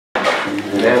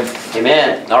Amen.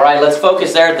 Amen. All right, let's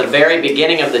focus there at the very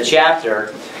beginning of the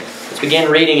chapter. Let's begin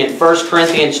reading in 1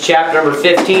 Corinthians chapter number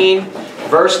 15,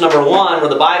 verse number 1, where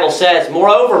the Bible says,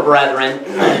 "Moreover, brethren,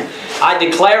 I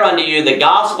declare unto you the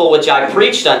gospel which I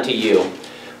preached unto you,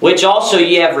 which also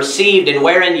ye have received, and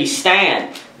wherein ye stand,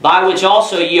 by which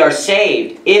also ye are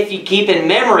saved, if ye keep in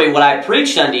memory what I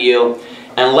preached unto you,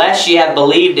 unless ye have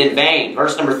believed in vain."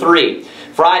 Verse number 3.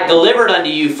 "For I delivered unto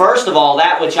you first of all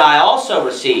that which I also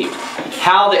received,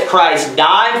 how that Christ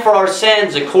died for our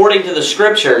sins according to the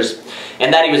Scriptures,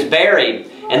 and that He was buried,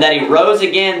 and that He rose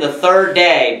again the third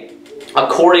day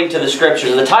according to the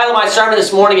Scriptures." And the title of my sermon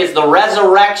this morning is "The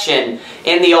Resurrection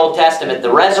in the Old Testament." The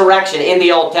resurrection in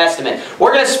the Old Testament.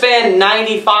 We're going to spend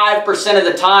 95% of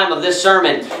the time of this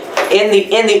sermon in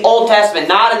the Old Testament,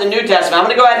 not in the New Testament. I'm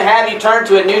going to go ahead and have you turn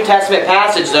to a New Testament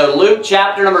passage, though. Luke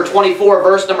chapter number 24,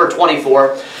 verse number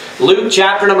 24. Luke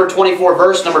chapter number 24,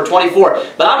 verse number 24.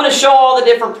 But I'm going to show all the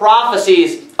different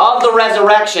prophecies of the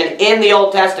resurrection in the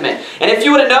Old Testament. And if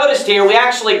you would have noticed here, we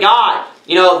actually got,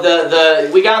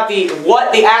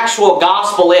 what the actual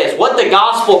gospel is, what the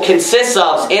gospel consists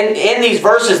of in these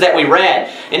verses that we read.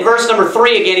 In verse number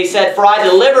 3 again, he said, "For I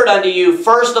delivered unto you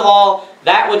first of all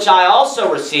that which I also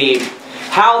received,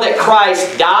 how that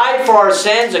Christ died for our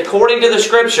sins according to the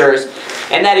Scriptures,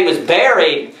 and that He was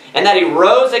buried, and that He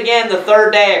rose again the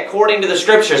third day according to the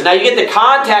Scriptures." Now you get the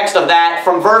context of that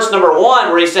from verse number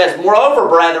 1, where he says, "Moreover,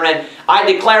 brethren, I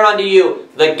declare unto you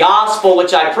the gospel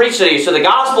which I preached unto you." So the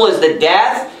gospel is the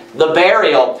death, the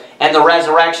burial, and the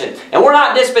resurrection. And we're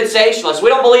not dispensationalists. We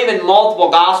don't believe in multiple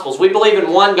gospels. We believe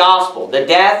in one gospel: the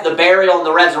death, the burial, and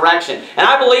the resurrection. And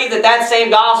I believe that that same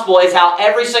gospel is how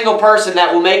every single person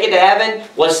that will make it to heaven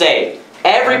was saved.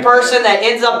 Every person that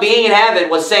ends up being in heaven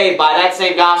was saved by that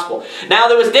same gospel. Now,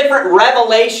 there was different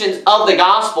revelations of the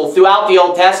gospel throughout the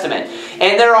Old Testament.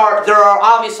 And there are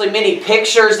obviously many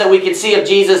pictures that we can see of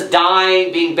Jesus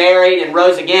dying, being buried, and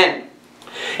rose again.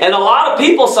 And a lot of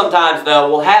people sometimes, though,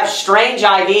 will have strange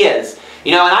ideas.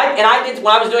 And I did,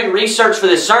 when I was doing research for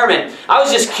this sermon, I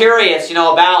was just curious,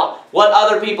 about what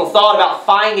other people thought about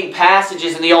finding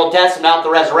passages in the Old Testament about the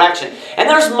resurrection. And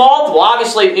there's multiple.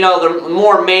 Obviously, the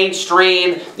more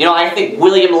mainstream, I think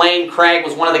William Lane Craig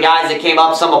was one of the guys that came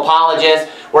up, some apologists,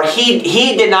 where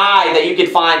he denied that you could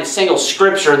find a single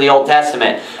scripture in the Old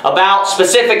Testament about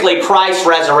specifically Christ's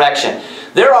resurrection.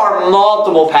 There are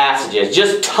multiple passages,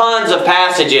 just tons of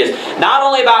passages, not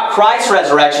only about Christ's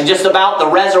resurrection, just about the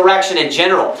resurrection in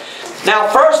general. Now,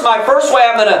 my first way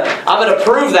I'm gonna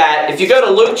prove that, if you go to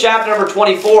Luke chapter number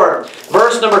 24,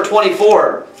 verse number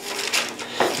 24,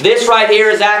 this right here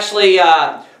is actually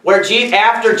where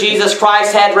after Jesus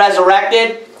Christ had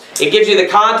resurrected. It gives you the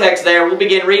context there. We'll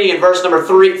begin reading in verse number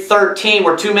 13,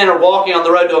 where two men are walking on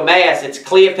the road to Emmaus. It's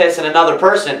Cleopas and another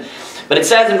person. But it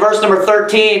says in verse number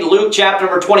 13, Luke chapter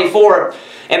number 24,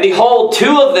 "And behold,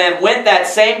 two of them went that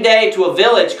same day to a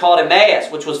village called Emmaus,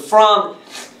 which was from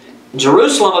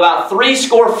Jerusalem about 60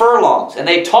 furlongs. And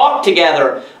they talked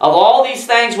together of all these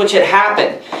things which had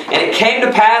happened. And it came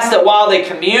to pass that while they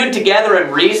communed together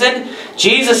and reasoned,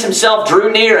 Jesus Himself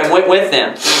drew near and went with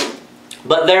them.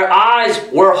 But their eyes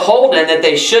were holden that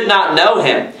they should not know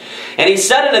Him. And He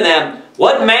said unto them,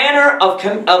 What manner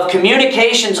of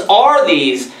communications are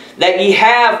these that ye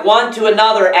have one to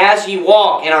another as ye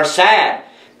walk and are sad?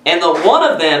 And the one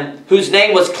of them, whose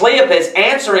name was Cleopas,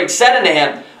 answering said unto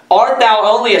him, Art thou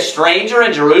only a stranger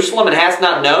in Jerusalem, and hast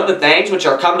not known the things which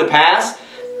are come to pass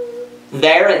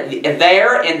there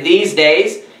in these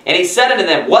days? And he said unto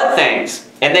them, What things?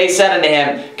 And they said unto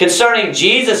him, Concerning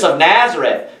Jesus of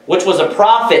Nazareth, which was a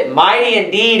prophet, mighty in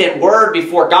deed and word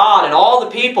before God and all the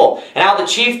people, and how the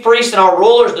chief priests and our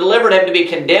rulers delivered Him to be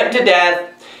condemned to death,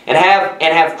 and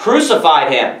have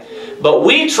crucified Him. But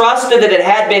we trusted that it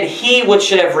had been He which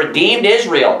should have redeemed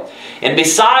Israel. And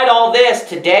beside all this,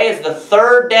 today is the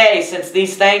third day since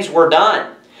these things were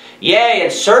done. Yea,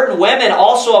 and certain women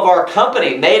also of our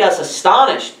company made us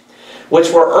astonished, which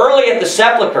were early at the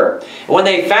sepulchre. And when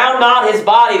they found not His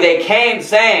body, they came,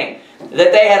 saying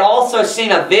that they had also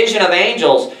seen a vision of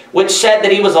angels, which said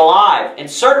that He was alive. And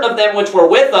certain of them which were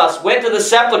with us went to the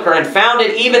sepulchre, and found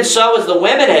it even so as the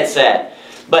women had said.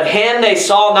 But Him they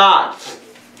saw not.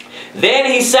 Then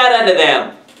He said unto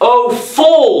them, O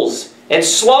fools, and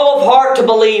slow of heart to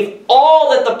believe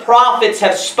all that the prophets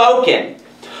have spoken.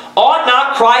 Ought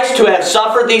not Christ to have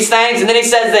suffered these things? And then He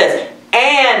says this,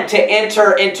 and to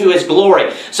enter into His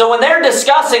glory. So when they're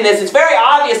discussing this, it's very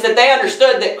obvious that they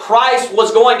understood that Christ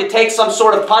was going to take some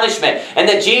sort of punishment, and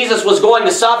that Jesus was going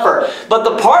to suffer. But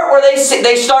the part where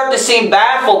they start to seem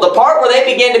baffled, the part where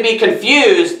they begin to be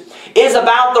confused, is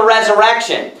about the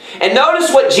resurrection. And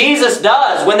notice what Jesus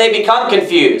does when they become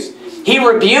confused. He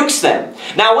rebukes them.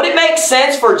 Now, would it make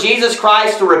sense for Jesus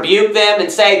Christ to rebuke them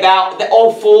and say, "Thou,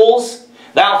 O fools,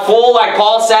 thou fool," like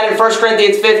Paul said in 1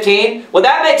 Corinthians 15? Would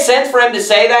that make sense for him to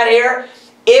say that here,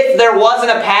 if there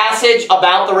wasn't a passage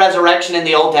about the resurrection in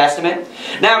the Old Testament?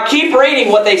 Now, keep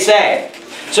reading what they say.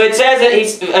 So it says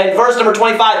in verse number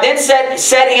 25, "Then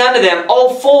said he unto them,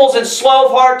 O fools, and slow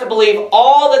of heart to believe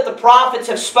all that the prophets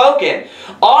have spoken.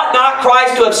 Ought not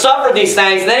Christ to have suffered these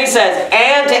things?" Then he says,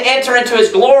 "and to enter into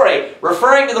his glory,"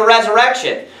 referring to the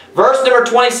resurrection. Verse number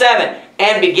 27,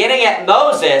 "And beginning at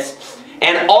Moses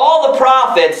and all the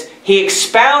prophets, he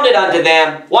expounded unto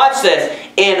them," watch this,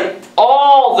 "in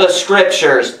all the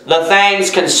Scriptures the things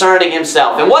concerning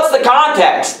himself." And what's the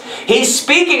context? He's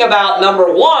speaking about,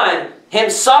 number one, him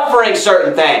suffering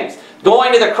certain things.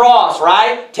 Going to the cross,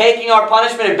 right? Taking our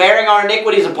punishment and bearing our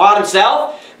iniquities upon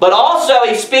himself. But also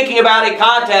he's speaking about in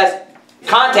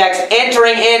context,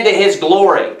 entering into his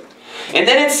glory. And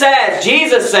then it says,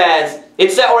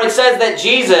 it says that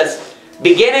Jesus,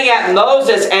 beginning at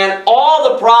Moses and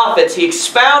all the prophets, he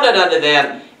expounded unto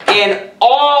them in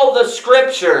all the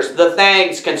Scriptures the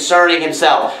things concerning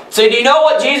himself. So do you know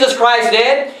what Jesus Christ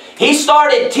did? He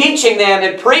started teaching them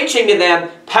and preaching to them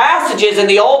passages in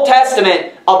the Old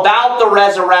Testament about the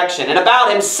resurrection and about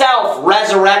himself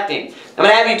resurrecting. I'm going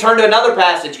to have you turn to another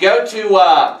passage. I'll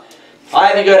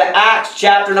have you go to Acts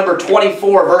chapter number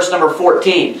 24, verse number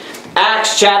 14.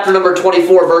 Acts chapter number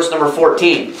 24, verse number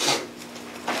 14.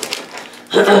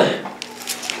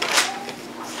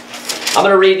 I'm going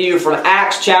to read to you from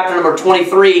Acts chapter number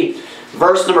 23,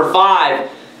 verse number 5.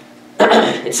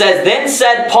 It says, "Then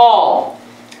said Paul,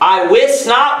 I wist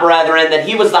not, brethren, that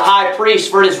he was the high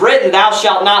priest, for it is written, Thou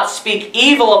shalt not speak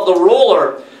evil of the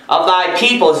ruler of thy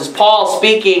people." This is Paul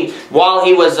speaking while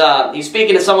he's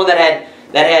speaking to someone that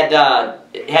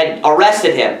had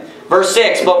arrested him. Verse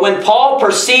 6, "But when Paul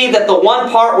perceived that the one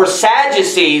part were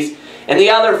Sadducees and the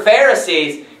other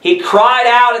Pharisees, he cried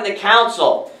out in the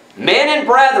council, Men and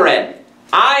brethren,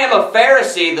 I am a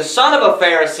Pharisee, the son of a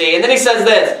Pharisee." And then he says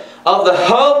this, "Of the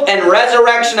hope and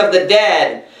resurrection of the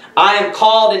dead, I am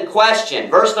called in question."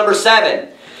 Verse number 7.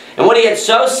 "And when he had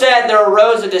so said, there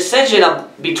arose a dissension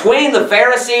between the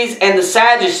Pharisees and the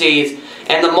Sadducees,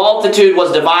 and the multitude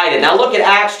was divided." Now look at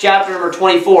Acts chapter number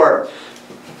 24,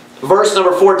 verse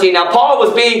number 14. Now Paul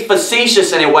was being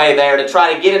facetious in a way there to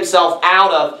try to get himself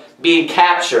out of being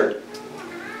captured.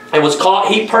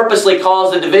 He purposely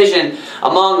caused a division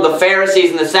among the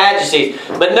Pharisees and the Sadducees.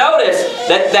 But notice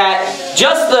that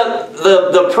just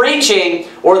the preaching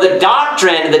or the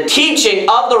doctrine, the teaching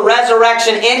of the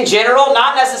resurrection in general,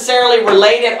 not necessarily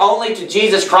related only to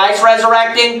Jesus Christ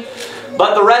resurrecting,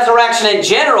 but the resurrection in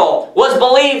general was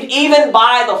believed even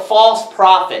by the false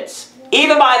prophets,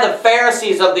 even by the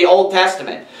Pharisees of the Old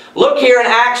Testament. Look here in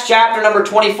Acts chapter number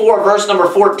 24, verse number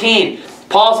 14.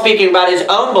 Paul speaking about his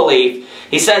own belief.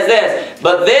 He says this,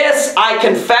 "But this I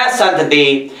confess unto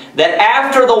thee, that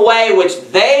after the way which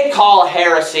they call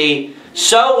heresy,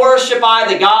 so worship I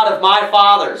the God of my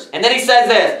fathers." And then he says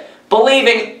this,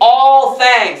 "Believing all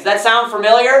things." That sound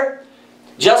familiar?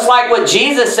 Just like what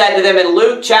Jesus said to them in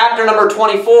Luke chapter number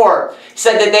 24. He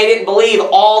said that they didn't believe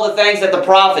all the things that the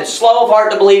prophets, slow of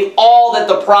heart to believe all that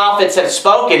the prophets have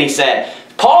spoken, he said.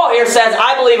 Paul here says,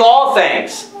 "I believe all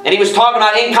things." And he was talking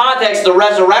about, in context, the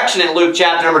resurrection in Luke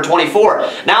chapter number 24.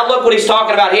 Now look what he's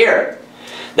talking about here.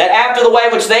 "That after the way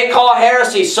which they call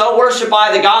heresy, so worship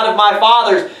I the God of my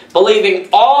fathers, believing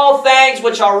all things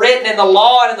which are written in the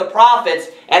law and in the prophets,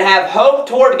 and have hope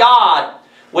toward God,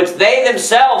 which they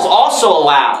themselves also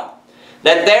allow,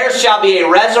 that there shall be a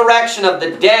resurrection of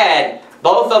the dead,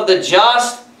 both of the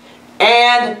just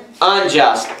and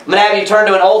unjust." I'm going to have you turn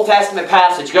to an Old Testament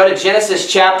passage. Go to Genesis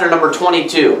chapter number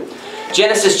 22.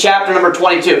 Genesis chapter number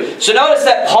 22. So notice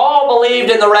that Paul believed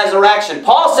in the resurrection.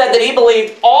 Paul said that he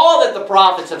believed all that the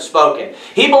prophets have spoken.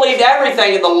 He believed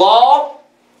everything in the law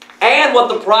and what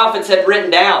the prophets had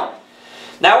written down.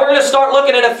 Now we're going to start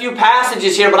looking at a few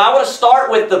passages here, but I want to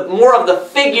start with more of the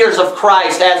figures of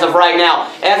Christ as of right now,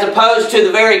 as opposed to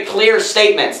the very clear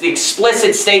statements, the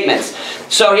explicit statements.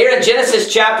 So here in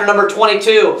Genesis chapter number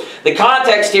 22, the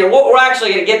context here, we're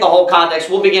actually going to get the whole context.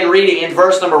 We'll begin reading in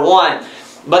verse number 1.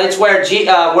 But it's where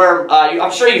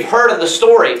I'm sure you've heard of the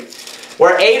story,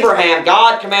 where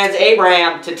God commands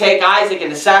Abraham to take Isaac and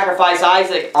to sacrifice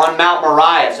Isaac on Mount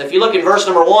Moriah. So if you look in verse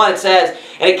number 1, it says,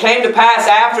 "And it came to pass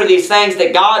after these things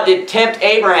that God did tempt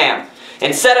Abraham,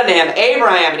 and said unto him,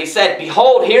 Abraham, and he said,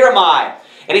 Behold, here am I.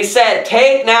 And he said,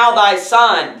 Take now thy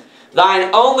son, thine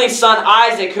only son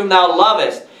Isaac, whom thou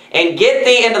lovest, and get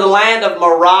thee into the land of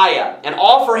Moriah, and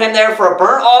offer him there for a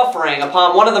burnt offering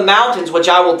upon one of the mountains which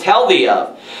I will tell thee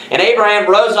of. And Abraham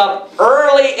rose up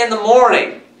early in the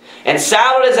morning, and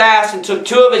saddled his ass, and took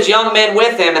 2 of his young men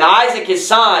with him, and Isaac his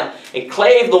son, and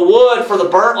clave the wood for the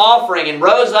burnt offering, and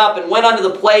rose up, and went unto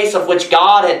the place of which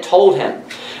God had told him.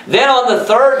 Then on the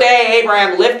 3rd day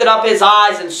Abraham lifted up his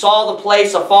eyes, and saw the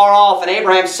place afar off. And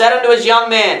Abraham said unto his young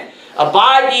men,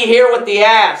 Abide ye here with the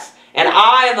ass, and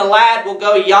I and the lad will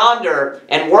go yonder,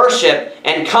 and worship,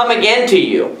 and come again to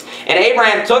you. And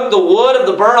Abraham took the wood of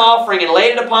the burnt offering, and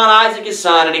laid it upon Isaac his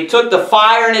son, and he took the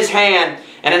fire in his hand,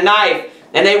 and a knife,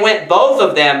 and they went both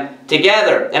of them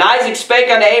together. And Isaac spake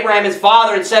unto Abraham his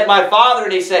father, and said, My father.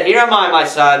 And he said, Here am I, my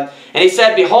son. And he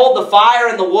said, Behold the fire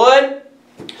and the wood,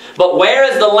 but where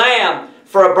is the lamb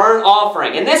for a burnt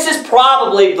offering? And this is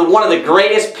probably one of the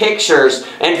greatest pictures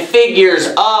and figures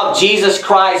of Jesus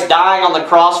Christ dying on the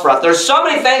cross for us. There's so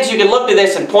many things you can look to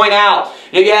this and point out.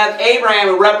 You have Abraham,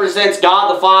 who represents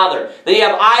God the Father. Then you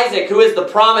have Isaac, who is the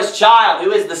promised child,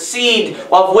 who is the seed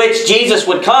of which Jesus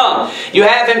would come. You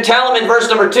have him tell him in verse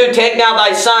number 2, Take now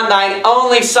thy son, thine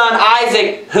only son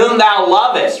Isaac, whom thou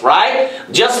lovest, right?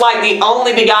 Just like the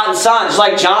only begotten son, just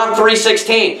like John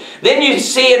 3:16. Then you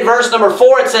see in verse number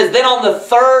 4, it says, Then on the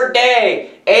 3rd day,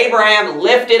 Abraham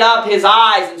lifted up his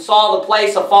eyes and saw the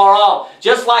place afar off.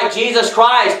 Just like Jesus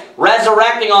Christ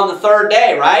resurrecting on the 3rd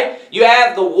day, right? You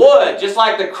have the wood, just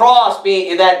like the cross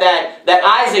being that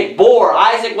Isaac bore.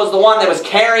 Isaac was the one that was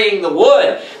carrying the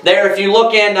wood. There, if you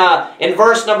look in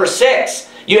verse number 6,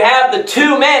 you have the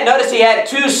 2 men. Notice he had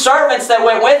 2 servants that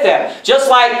went with him. Just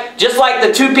like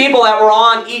the 2 people that were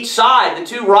on each side. The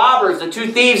 2 robbers, the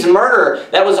 2 thieves and murderer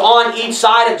that was on each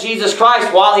side of Jesus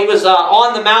Christ while he was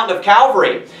on the mountain of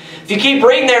Calvary. If you keep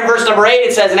reading there in verse number 8,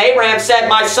 it says, And Abraham said,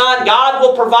 My son, God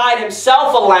will provide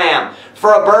himself a lamb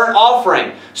for a burnt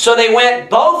offering. So they went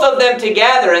both of them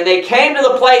together, and they came to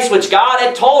the place which God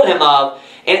had told him of.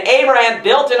 And Abraham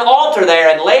built an altar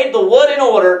there, and laid the wood in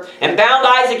order, and bound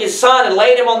Isaac his son, and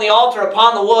laid him on the altar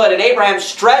upon the wood. And Abraham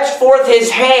stretched forth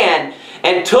his hand,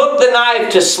 and took the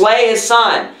knife to slay his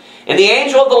son. And the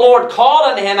angel of the Lord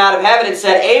called unto him out of heaven, and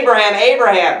said, Abraham,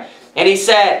 Abraham. And he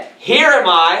said, Here am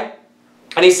I.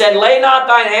 And he said, Lay not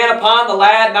thine hand upon the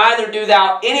lad, neither do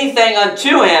thou anything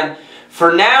unto him.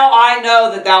 For now I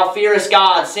know that thou fearest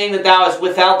God, seeing that thou hast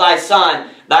withheld thy son,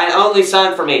 thine only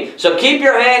son, for me. So keep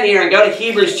your hand here and go to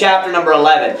Hebrews chapter number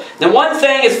 11. Now one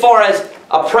thing as far as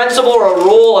a principle or a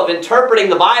rule of interpreting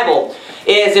the Bible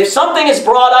is if something is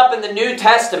brought up in the New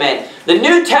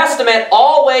Testament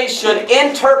always should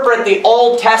interpret the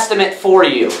Old Testament for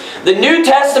you. The New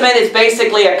Testament is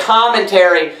basically a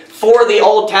commentary for the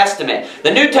Old Testament.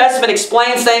 The New Testament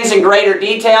explains things in greater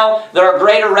detail. There are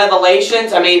greater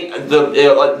revelations. I mean,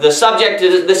 the subject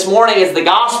this morning is the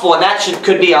gospel, and that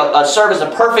could serve as a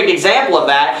perfect example of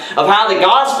that, of how the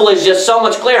gospel is just so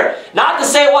much clearer. Not to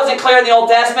say it wasn't clear in the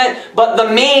Old Testament, but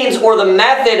the means or the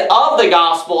method of the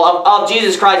gospel, of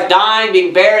Jesus Christ dying,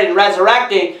 being buried, and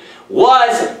resurrecting,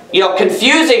 was,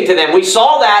 confusing to them. We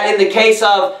saw that in the case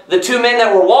of the 2 men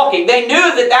that were walking. They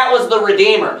knew that that was the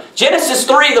Redeemer. Genesis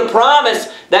 3, the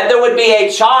promise that there would be a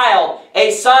child,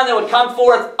 a son that would come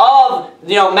forth of,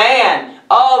 man,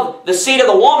 of the seed of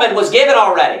the woman, was given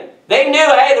already. They knew,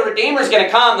 hey, the Redeemer is going to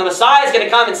come, the Messiah is going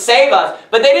to come and save us,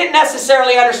 but they didn't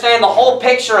necessarily understand the whole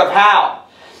picture of how.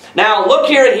 Now, look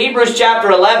here in Hebrews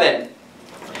chapter 11,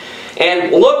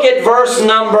 and look at verse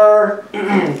number...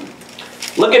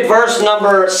 Look at verse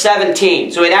number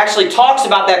 17. So it actually talks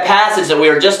about that passage that we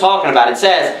were just talking about. It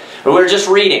says, or we were just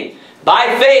reading,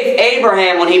 By faith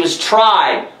Abraham, when he was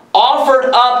tried,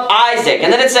 offered up Isaac.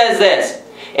 And then it says this,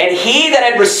 And he that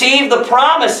had received the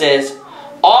promises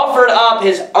offered up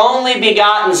his only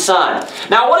begotten son.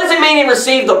 Now what does it mean he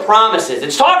received the promises?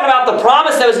 It's talking about the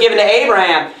promise that was given to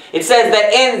Abraham. It says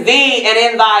that in thee and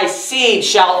in thy seed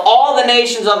shall all the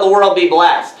nations of the world be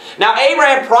blessed. Now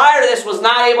Abraham prior to this was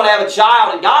not able to have a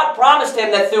child, and God promised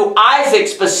him that through Isaac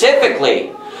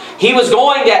specifically, he was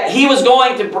going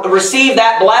to receive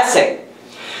that blessing.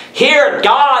 Here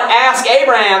God asked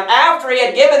Abraham, after he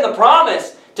had given the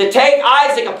promise, to take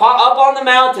Isaac up on the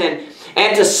mountain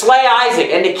and to slay Isaac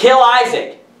and to kill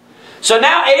Isaac. So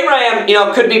now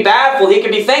Abraham, could be baffled. He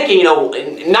could be thinking,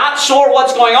 not sure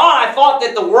what's going on. I thought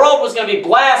that the world was going to be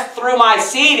blessed through my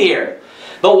seed here.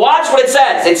 But watch what it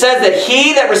says. It says that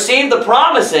he that received the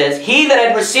promises, he that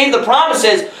had received the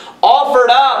promises,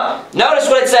 offered up, notice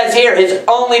what it says here, his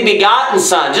only begotten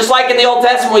son. Just like in the Old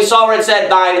Testament we saw where it said,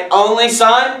 thine only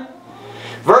son.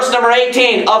 Verse number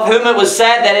 18, of whom it was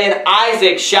said that in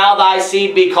Isaac shall thy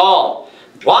seed be called.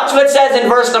 Watch what it says in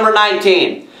verse number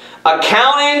 19.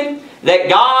 Accounting that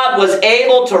God was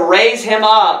able to raise him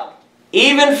up,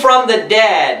 even from the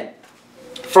dead,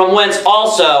 from whence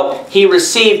also he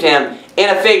received him in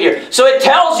a figure. So it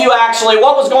tells you actually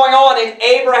what was going on in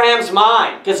Abraham's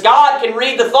mind. Because God can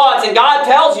read the thoughts, and God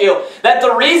tells you that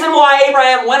the reason why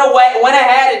Abraham went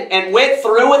ahead and went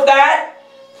through with that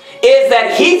is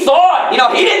that he thought,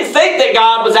 he didn't think that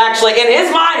God was actually, in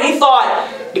his mind, he thought,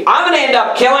 I'm going to end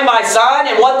up killing my son,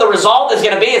 and what the result is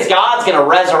going to be is God's going to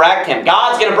resurrect him.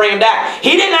 God's going to bring him back.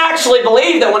 He didn't actually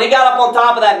believe that when he got up on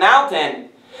top of that mountain,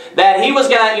 that he was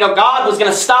going to, God was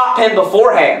going to stop him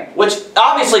beforehand, which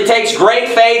obviously takes great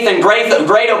faith and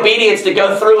great obedience to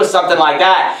go through with something like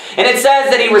that. And it says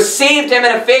that he received him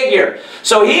in a figure.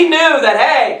 So he knew that,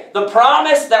 hey, the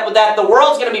promise that the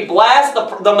world's going to be blessed,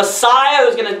 the Messiah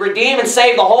who's going to redeem and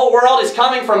save the whole world is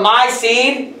coming from my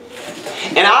seed.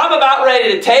 And I'm about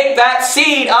ready to take that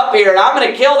seed up here, and I'm going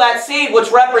to kill that seed,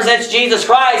 which represents Jesus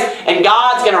Christ, and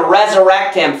God's going to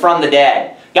resurrect him from the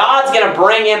dead. God's going to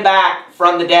bring him back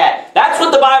from the dead. That's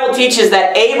what the Bible teaches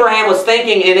that Abraham was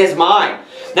thinking in his mind.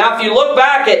 Now, if you look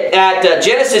back at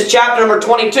Genesis chapter number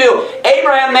 22,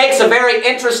 Abraham makes a very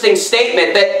interesting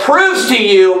statement that proves to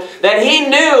you that he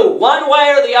knew one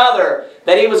way or the other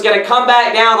that he was going to come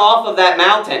back down off of that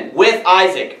mountain with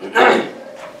Isaac.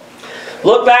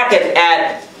 Look back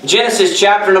at Genesis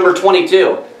chapter number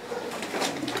 22.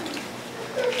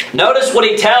 Notice what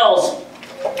he tells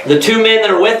the two men that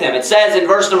are with him. It says in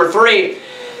verse number 3,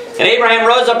 and Abraham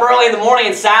rose up early in the morning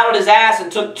and saddled his ass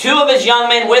and took 2 of his young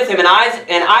men with him and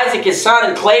Isaac his son,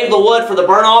 and clave the wood for the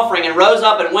burnt offering, and rose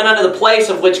up and went unto the place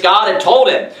of which God had told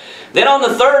him. Then on the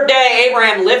 3rd day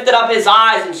Abraham lifted up his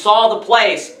eyes and saw the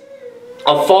place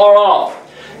afar off.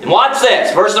 And watch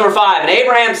this, verse number 5. And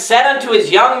Abraham said unto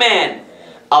his young men,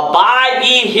 Abide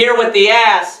ye here with the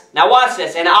ass. Now watch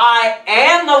this. And I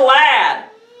and the lad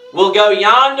will go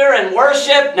yonder and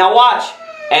worship. Now watch.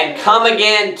 And come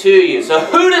again to you. So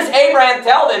who does Abraham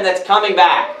tell them that's coming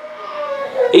back?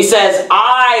 He says,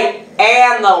 I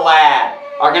and the lad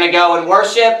are going to go and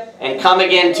worship and come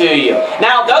again to you.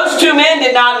 Now those 2 men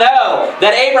did not know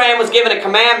that Abraham was given a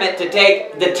commandment to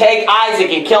take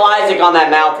Isaac and kill Isaac on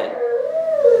that mountain.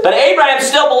 But Abraham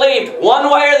still believed, one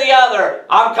way or the other,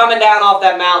 I'm coming down off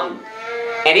that mountain.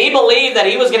 And he believed that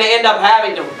he was going to end up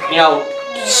having to,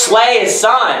 slay his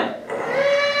son.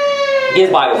 Get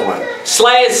his Bible for him.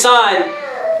 Slay his son,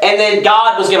 and then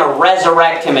God was going to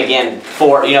resurrect him again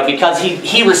because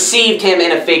he received him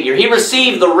in a figure. He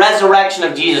received the resurrection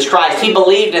of Jesus Christ. He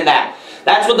believed in that.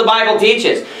 That's what the Bible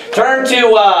teaches. Turn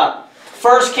to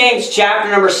 1 Kings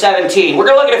chapter number 17. We're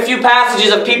going to look at a few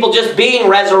passages of people just being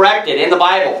resurrected in the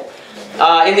Bible.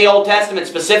 In the Old Testament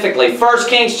specifically. 1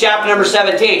 Kings chapter number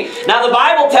 17. Now the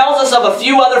Bible tells us of a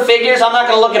few other figures. I'm not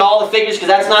going to look at all the figures because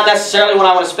that's not necessarily what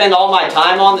I want to spend all my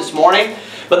time on this morning.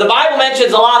 But the Bible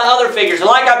mentions a lot of other figures. And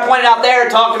like I pointed out there,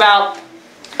 it talked about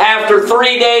after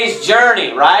 3 days'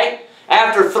 journey, right?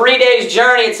 After 3 days'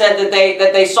 journey, it said that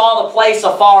they saw the place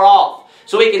afar off.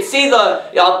 So we can see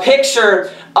the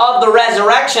picture of the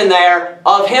resurrection there,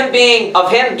 of him being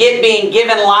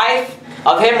given life,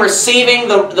 of him receiving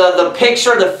the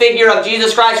picture, the figure of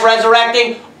Jesus Christ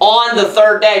resurrecting on the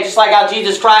 3rd day. Just like how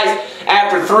Jesus Christ,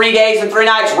 after 3 days and 3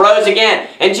 nights, rose again.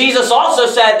 And Jesus also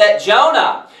said that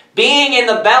Jonah, being in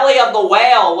the belly of the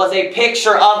whale, was a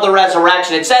picture of the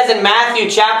resurrection. It says in Matthew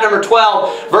chapter number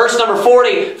 12, verse number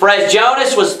 40, For as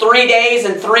Jonas was 3 days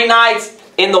and 3 nights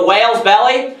in the whale's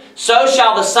belly, so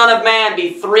shall the Son of Man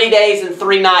be 3 days and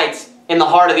 3 nights in the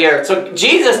heart of the earth. So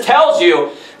Jesus tells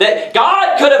you that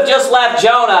God could have just left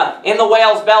Jonah in the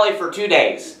whale's belly for 2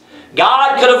 days.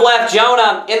 God could have left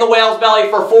Jonah in the whale's belly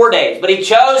for 4 days. But he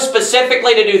chose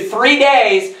specifically to do 3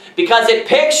 days because it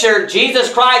pictured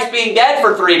Jesus Christ being dead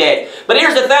for 3 days. But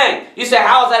here's the thing. You say,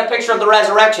 how is that a picture of the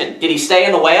resurrection? Did he stay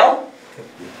in the whale?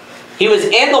 He was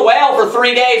in the whale for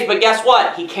 3 days, but guess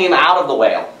what? He came out of the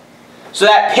whale. So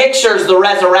that pictures the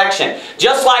resurrection.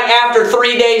 Just like after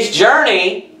 3 days'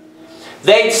 journey,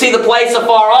 they'd see the place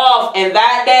afar off, and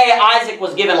that day Isaac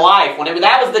was given life.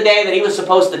 That was the day that he was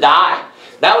supposed to die.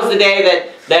 That was the day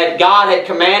that God had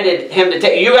commanded him to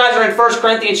take. You guys are in 1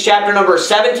 Corinthians chapter number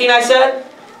 17, I said?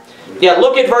 Yeah,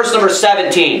 look at verse number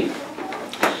 17.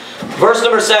 Verse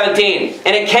number 17.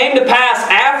 And it came to pass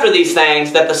after these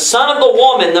things that the son of the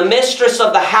woman, the mistress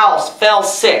of the house, fell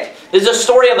sick. This is a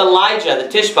story of Elijah the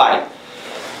Tishbite.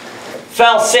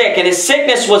 Fell sick, and his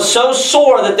sickness was so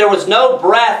sore that there was no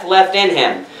breath left in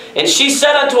him. And she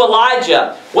said unto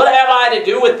Elijah, What have I to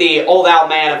do with thee, O thou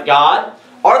man of God?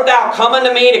 Art thou come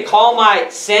unto me to call my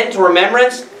sin to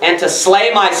remembrance, and to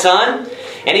slay my son?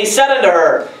 And he said unto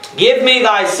her, Give me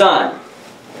thy son.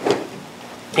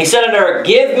 He said unto her,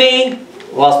 Give me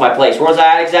lost my place. Where was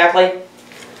I at exactly?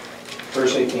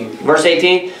 Verse 18. Verse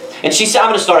 18. And she said, I'm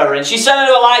going to start over. And she said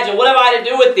unto Elijah, what have I to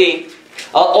do with thee,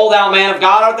 O thou man of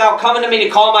God? Art thou come unto me to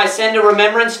call my sin to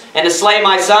remembrance and to slay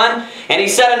my son? And he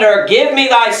said unto her, give me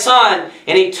thy son.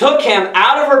 And he took him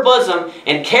out of her bosom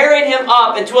and carried him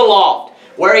up into a loft,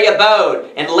 where he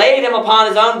abode, and laid him upon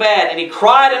his own bed. And he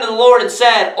cried unto the Lord and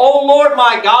said, O Lord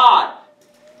my God,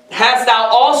 hast thou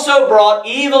also brought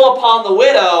evil upon the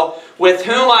widow with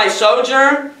whom I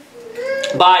sojourn,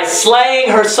 by slaying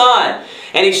her son?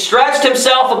 And he stretched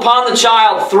himself upon the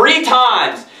child 3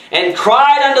 times, and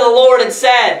cried unto the Lord, and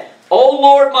said, O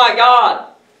Lord my God,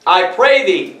 I pray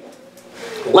thee,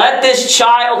 let this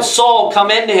child's soul come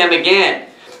into him again.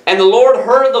 And the Lord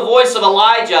heard the voice of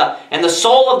Elijah, and the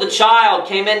soul of the child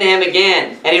came into him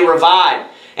again, and he revived.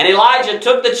 And Elijah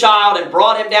took the child, and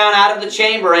brought him down out of the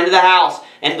chamber into the house,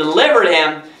 and delivered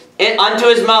him unto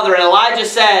his mother. And Elijah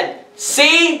said,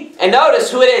 see, and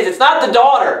notice who it is. It's not the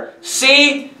daughter.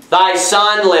 See, thy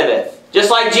son liveth. Just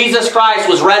like Jesus Christ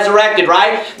was resurrected,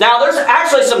 right? Now, there's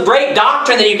actually some great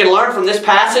doctrine that you can learn from this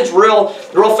passage real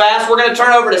fast. We're going to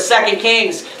turn over to 2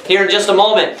 Kings here in just a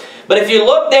moment. But if you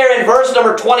look there in verse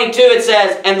number 22, it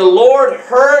says, and the Lord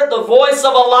heard the voice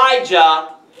of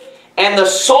Elijah, and the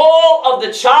soul of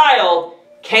the child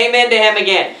came into him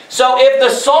again. So if the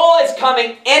soul is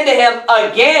coming into him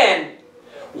again,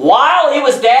 while he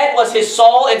was dead, was his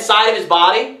soul inside of his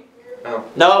body?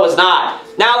 No, it was not.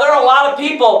 Now, there are a lot of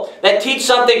people that teach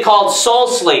something called soul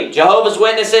sleep. Jehovah's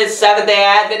Witnesses, Seventh-day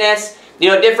Adventists,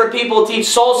 different people teach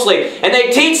soul sleep. And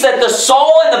they teach that the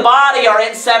soul and the body are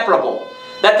inseparable.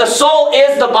 That the soul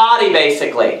is the body,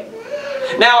 basically.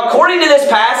 Now, according to this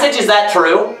passage, is that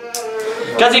true?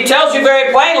 Because he tells you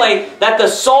very plainly that the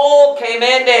soul came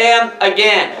into him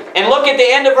again. And look at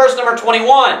the end of verse number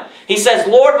 21. He says,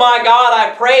 Lord my God,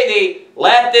 I pray thee,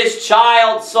 let this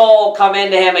child's soul come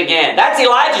into him again. That's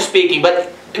Elijah speaking,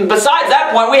 but besides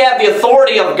that point, we have the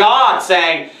authority of God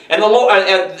saying, and the Lord,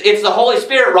 it's the Holy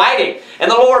Spirit writing,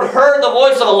 and the Lord heard the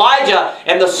voice of Elijah,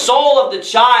 and the soul of the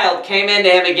child came into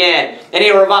him again, and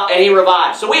he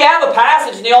revived. So we have a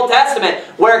passage in the Old Testament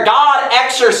where God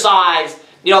exercised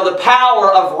the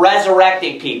power of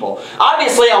resurrecting people.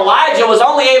 Obviously, Elijah was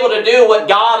only able to do what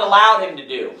God allowed him to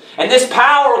do. And this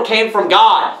power came from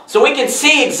God. So we can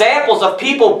see examples of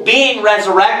people being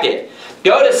resurrected.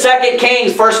 Go to 2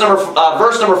 Kings, verse number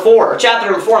 4, or chapter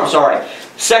number 4, I'm sorry.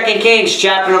 2 Kings,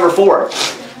 chapter number 4.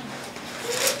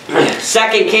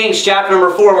 2 Kings, chapter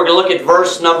number 4, we're going to look at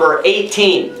verse number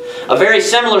 18. A very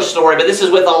similar story, but this is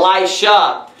with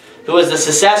Elisha, who was the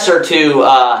successor to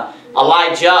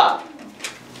Elijah.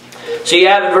 So you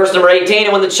have in verse number 18,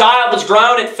 and when the child was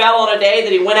grown, it fell on a day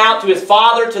that he went out to his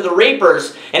father to the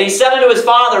reapers. And he said unto his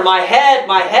father, my head,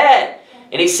 my head.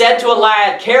 And he said to a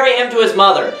lad, carry him to his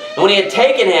mother. And when he had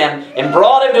taken him and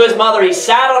brought him to his mother, he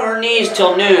sat on her knees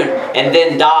till noon, and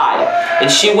then died.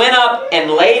 And she went up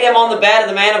and laid him on the bed of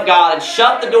the man of God, and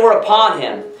shut the door upon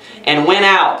him, and went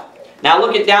out. Now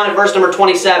look down at verse number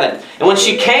 27. And when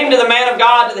she came to the man of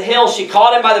God to the hill, she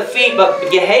caught him by the feet,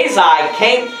 but Gehazi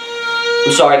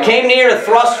came near to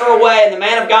thrust her away, and the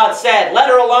man of God said, let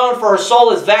her alone, for her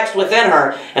soul is vexed within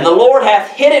her, and the Lord hath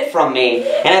hid it from me,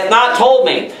 and hath not told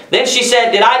me. Then she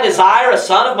said, did I desire a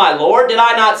son of my Lord? Did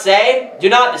I not say, do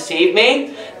not deceive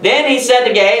me? Then he said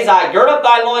to Gehazi, gird up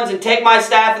thy loins, and take my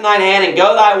staff in thine hand, and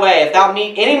go thy way. If thou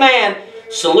meet any man,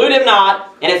 salute him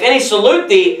not, and if any salute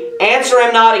thee, answer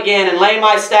him not again, and lay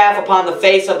my staff upon the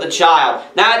face of the child.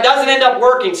 Now it doesn't end up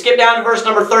working. Skip down to verse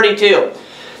number 32.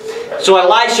 So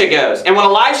Elisha goes, and when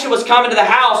Elisha was come into the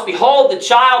house, behold, the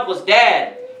child was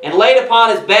dead, and laid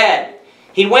upon his bed.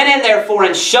 He went in therefore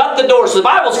and shut the door. So the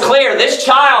Bible's clear, this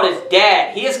child is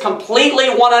dead. He is completely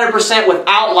 100%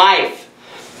 without life.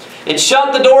 And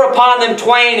shut the door upon them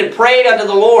twain, and prayed unto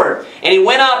the Lord. And he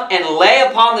went up and lay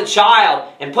upon the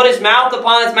child, and put his mouth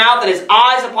upon his mouth, and his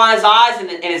eyes upon his eyes,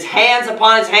 and his hands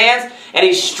upon his hands. And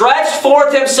he stretched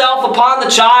forth himself upon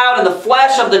the child, and the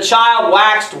flesh of the child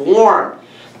waxed warm.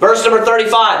 Verse number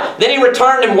 35, then he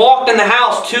returned and walked in the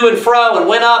house to and fro, and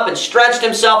went up and stretched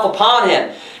himself upon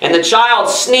him. And the child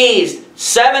sneezed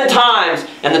 7 times,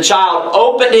 and the child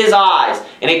opened his eyes.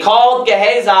 And he called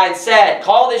Gehazi and said,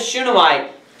 call this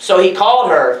Shunammite. So he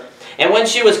called her. And when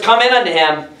she was come in unto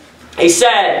him, he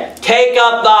said, take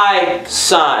up thy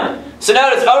son. So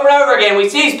notice, over and over again, we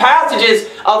see these passages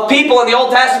of people in the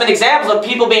Old Testament, examples of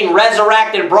people being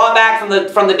resurrected and brought back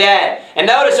from the dead. And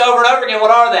notice over and over again,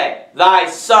 what are they? Thy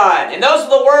son. And those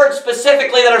are the words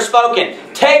specifically that are spoken.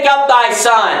 Take up thy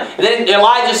son. And then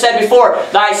Elijah said before,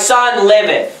 thy son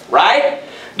liveth. Right?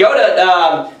 Go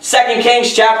to 2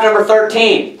 Kings chapter number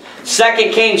 13. 2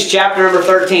 Kings chapter number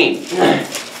 13. 2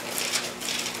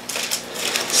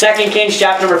 Kings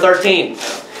chapter number 13.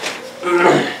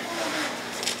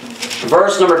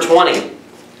 Verse number 20.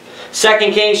 2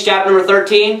 Kings chapter number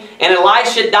 13. And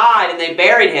Elisha died, and they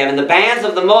buried him, and the bands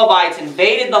of the Moabites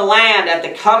invaded the land at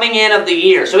the coming in of the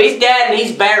year. So he's dead and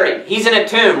he's buried. He's in a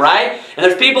tomb, right? And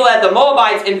there's people that the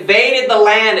Moabites invaded the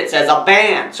land, it says, a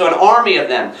band. So an army of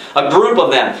them, a group of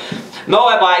them.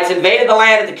 Moabites invaded the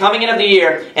land at the coming in of the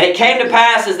year, and it came to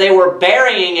pass as they were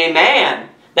burying a man,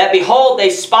 that behold,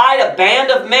 they spied a band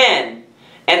of men,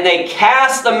 and they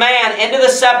cast the man into the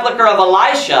sepulchre of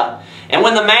Elisha. And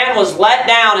when the man was let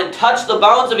down and touched the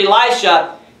bones of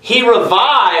Elisha, he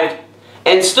revived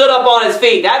and stood up on his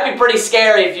feet. That'd be pretty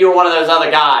scary if you were one of those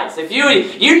other guys. If you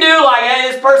knew, like,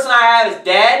 hey, this person I have is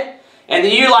dead, and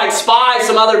then you like spy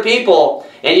some other people,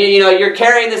 and you're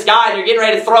carrying this guy and you're getting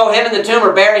ready to throw him in the tomb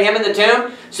or bury him in the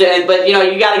tomb. So, but you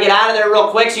got to get out of there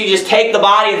real quick, so you just take the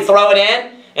body and throw it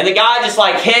in. And the guy just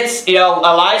like hits,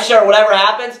 Elisha or whatever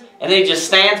happens, and then he just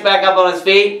stands back up on his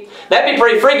feet. That'd be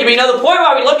pretty freaky. But the point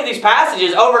why we look at these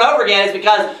passages over and over again is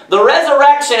because the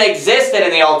resurrection existed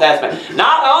in the Old Testament.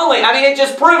 Not only, it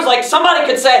just proves, like somebody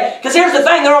could say, because here's the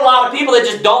thing, there are a lot of people that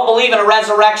just don't believe in a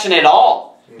resurrection at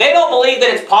all. They don't believe that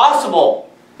it's possible.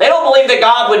 They don't believe that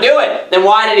God would do it. Then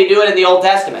why did He do it in the Old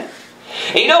Testament?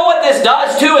 And you know what this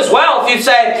does too as well? If you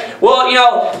say, well,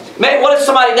 maybe what if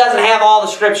somebody doesn't have all the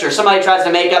Scripture? Somebody tries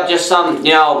to make up just some,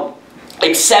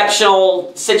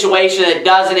 exceptional situation that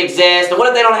doesn't exist. And what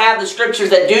if they don't have the Scriptures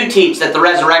that do teach that the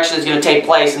resurrection is going to take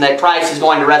place and that Christ is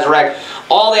going to resurrect?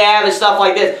 All they have is stuff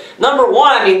like this. Number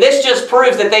one, this just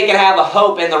proves that they can have a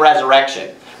hope in the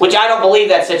resurrection. Which I don't believe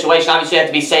that situation. Obviously, you have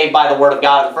to be saved by the Word of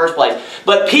God in the first place.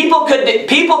 But people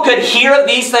could hear of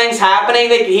these things happening.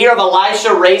 They could hear of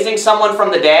Elisha raising someone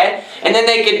from the dead. And then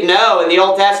they could know in the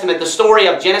Old Testament the story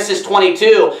of Genesis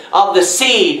 22 of the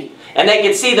seed. And they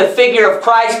could see the figure of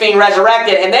Christ being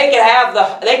resurrected. And they could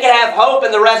have hope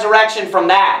in the resurrection from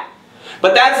that.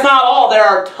 But that's not all. There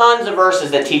are tons of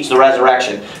verses that teach the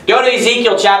resurrection. Go to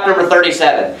Ezekiel chapter number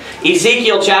 37.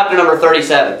 Ezekiel chapter number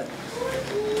 37.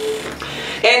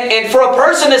 And for a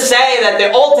person to say that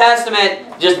the Old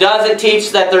Testament just doesn't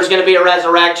teach that there's going to be a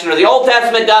resurrection, or the Old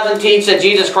Testament doesn't teach that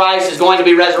Jesus Christ is going to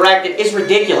be resurrected, is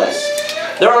ridiculous.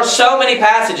 There are so many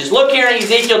passages. Look here in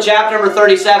Ezekiel chapter number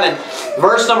 37,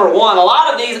 verse number 1. A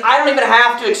lot of these, I don't even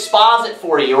have to exposit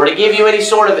for you or to give you any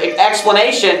sort of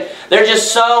explanation. They're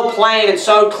just so plain and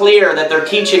so clear that they're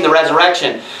teaching the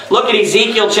resurrection. Look at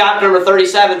Ezekiel chapter number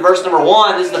 37, verse number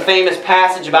 1. This is the famous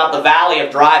passage about the valley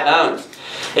of dry bones.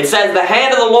 It says, "The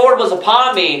hand of the Lord was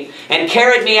upon me, and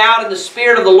carried me out in the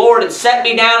spirit of the Lord, and set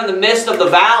me down in the midst of the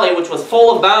valley, which was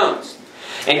full of bones,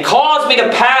 and caused me to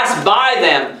pass by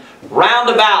them round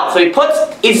about." So he puts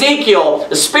Ezekiel,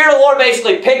 the Spirit of the Lord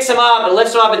basically picks him up and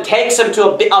lifts him up and takes him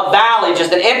to a valley,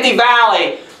 just an empty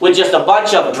valley with just a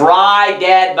bunch of dry,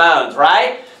 dead bones,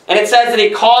 right? And it says that He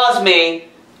caused me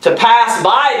to pass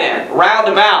by them round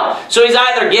about. So He's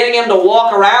either getting him to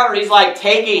walk around, or He's like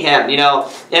taking him,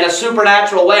 in a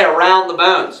supernatural way around the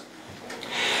bones.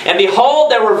 "And behold,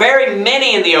 there were very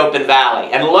many in the open valley,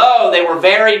 and lo, they were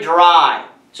very dry."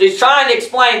 So He's trying to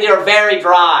explain they're very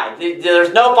dry.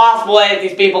 There's no possible way that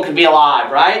these people could be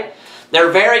alive, right? They're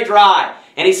very dry.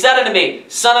 "And He said unto me,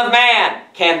 Son of man,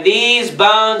 can these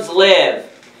bones live?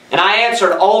 And I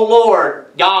answered, O Lord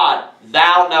God,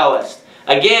 Thou knowest.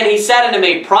 Again He said unto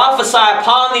me, Prophesy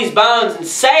upon these bones, and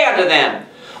say unto them,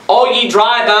 O ye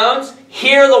dry bones,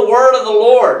 hear the word of the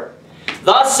Lord.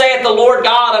 Thus saith the Lord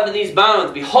God unto these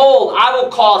bones, Behold, I will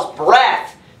cause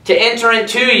breath to enter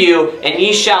into you, and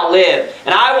ye shall live.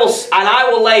 And I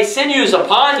will lay sinews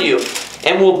upon you,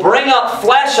 and will bring up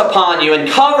flesh upon you, and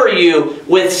cover you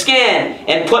with skin,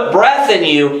 and put breath in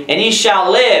you, and ye shall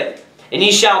live. And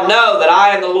ye shall know that I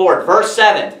am the Lord." Verse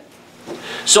 7.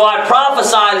 "So I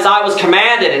prophesied as I was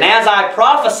commanded, and as I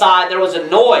prophesied there was a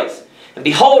noise, and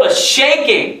behold a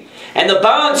shaking, and the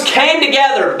bones came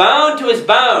together, bone to his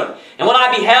bone. And when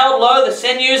I beheld, lo, the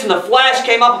sinews and the flesh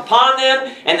came up upon them,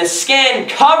 and the skin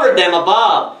covered them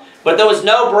above, but there was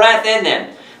no breath in them.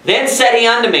 Then said He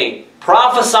unto me,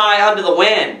 Prophesy unto the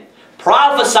wind.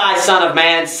 Prophesy, Son of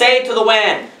man, say to the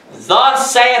wind,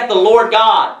 Thus saith the Lord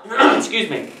God,"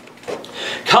 excuse me,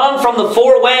 "Come from the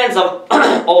four winds of,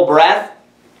 O breath,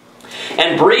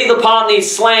 and breathe upon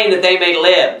these slain that they may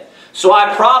live. So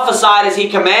I prophesied as He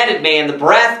commanded me, and the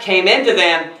breath came into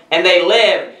them, and they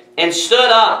lived, and stood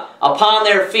up upon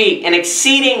their feet, an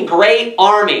exceeding great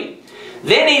army.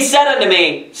 Then He said unto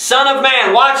me, Son of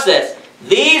man," watch this,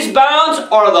 "These bones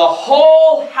are the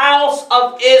whole house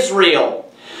of Israel.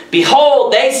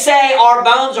 Behold, they say, Our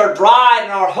bones are dried,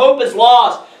 and our hope is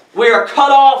lost. We are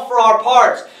cut off for our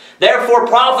parts. Therefore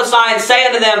prophesy and say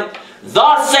unto them,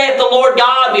 Thus saith the Lord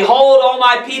God, Behold, O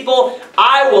my people,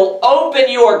 I will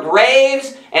open your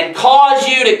graves and cause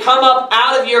you to come up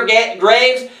out of your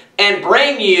graves and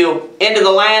bring you into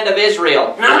the land of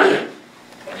Israel.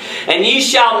 And ye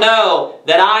shall know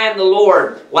that I am the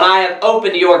Lord when I have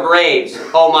opened your graves,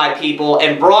 O my people,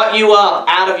 and brought you up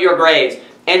out of your graves,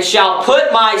 and shall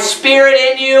put my spirit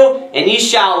in you, and ye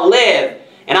shall live,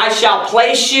 and I shall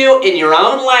place you in your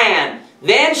own land.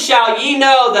 Then shall ye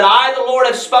know that I, the Lord,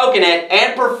 have spoken it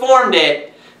and performed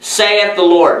it, saith the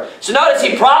Lord. So notice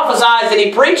he prophesies and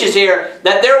he preaches here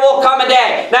that there will come a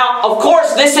day. Now, of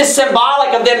course, this is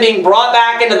symbolic of them being brought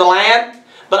back into the land.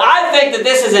 But I think that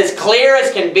this is as clear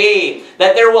as can be,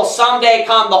 that there will someday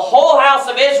come the whole house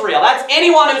of Israel. That's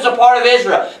anyone who's a part of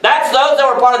Israel. That's those that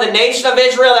were part of the nation of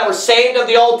Israel that were saved of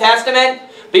the Old Testament.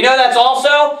 But you know that's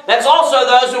also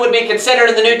those who would be considered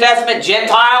in the New Testament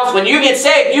Gentiles. When you get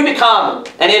saved, you become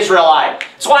an Israelite.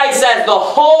 That's why he says the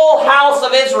whole house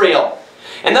of Israel.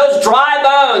 And those dry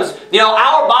bones, you know,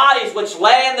 our bodies which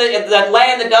lay in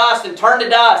the dust and turn to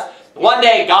dust, one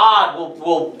day God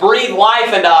will breathe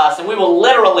life into us and we will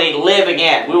literally live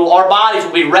again. Our bodies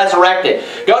will be resurrected.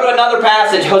 Go to another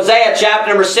passage, Hosea chapter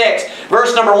number 6,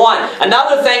 verse number 1.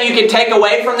 Another thing you can take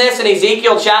away from this in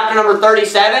Ezekiel chapter number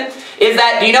 37 is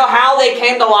that, do you know how they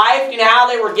came to life? Do you know how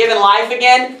they were given life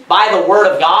again? By the Word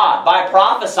of God, by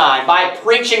prophesying, by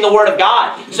preaching the Word of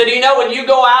God. So do you know when you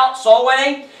go out soul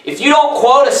winning, if you don't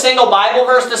quote a single Bible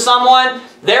verse to someone,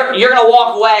 you're going to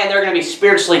walk away and they're going to be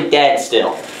spiritually dead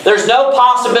still. There's no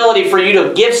possibility for you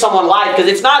to give someone life because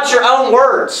it's not your own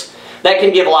words that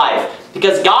can give life.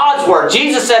 Because God's Word,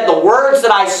 Jesus said, the words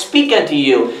that I speak unto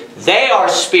you, they are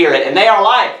spirit and they are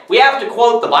life. We have to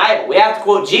quote the Bible. We have to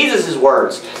quote Jesus'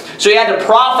 words. So he had to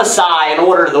prophesy in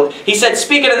order to... He said,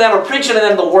 speaking to them or preaching to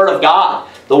them the Word of God,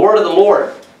 the Word of the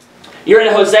Lord. You're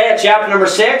in Hosea chapter number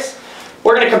 6.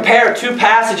 We're going to compare two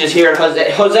passages here in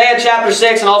Hosea chapter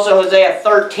 6 and also Hosea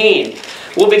 13.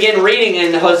 We'll begin reading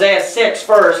in Hosea 6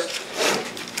 first,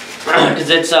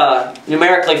 because it's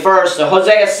numerically first. So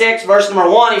Hosea 6 verse number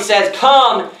 1, he says,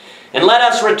 Come and let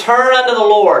us return unto the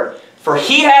Lord, for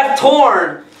He hath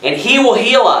torn and He will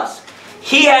heal us.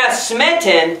 He hath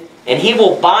smitten and He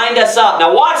will bind us up.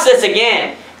 Now watch this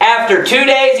again. After 2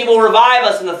 days He will revive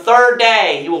us, and the third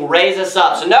day He will raise us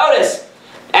up. So notice,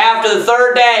 after the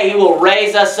third day, He will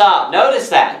raise us up. Notice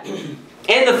that.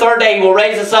 In the third day, He will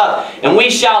raise us up, and we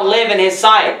shall live in His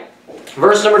sight.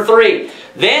 Verse number 3.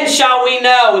 Then shall we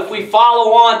know, if we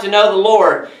follow on to know the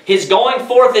Lord, His going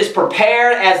forth is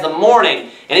prepared as the morning,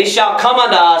 and He shall come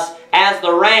unto us as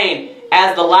the rain,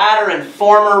 as the latter and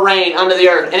former rain unto the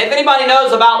earth. And if anybody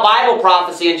knows about Bible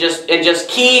prophecy and just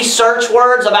key search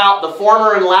words about the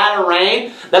former and latter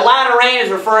rain, the latter rain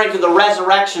is referring to the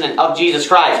resurrection of Jesus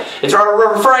Christ. It's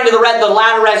referring to the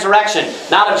latter resurrection,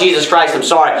 not of Jesus Christ, I'm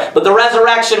sorry, but the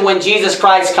resurrection when Jesus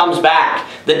Christ comes back,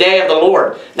 the day of the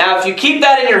Lord. Now if you keep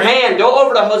that in your hand, go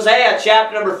over to Hosea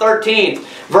chapter number 13,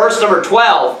 verse number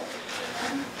 12.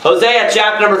 Hosea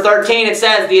chapter number 13, it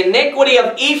says, The iniquity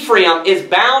of Ephraim is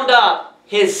bound up,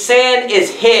 his sin is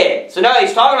hid. So no,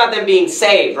 he's talking about them being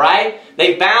saved, right?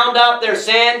 They bound up their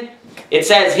sin. It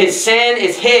says, his sin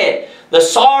is hid. The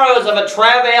sorrows of a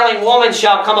travailing woman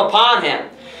shall come upon him.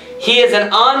 He is an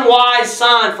unwise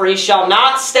son, for he shall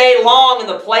not stay long in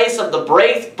the place of the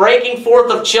breaking forth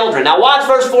of children. Now watch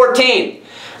verse 14.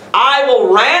 I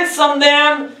will ransom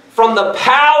them from the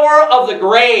power of the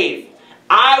grave.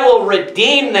 I will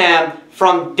redeem them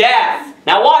from death.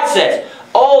 Now watch this.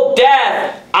 O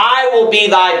death, I will be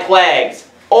thy plagues.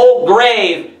 O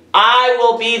grave, I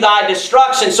will be thy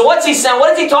destruction. So what's he saying?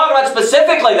 What is he talking about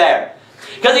specifically there?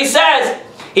 Because he says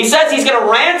he's going to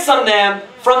ransom them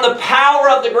from the power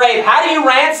of the grave. How do you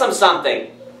ransom something?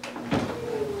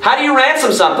 How do you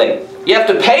ransom something? You have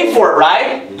to pay for it,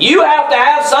 right? You have to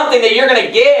have something that you're going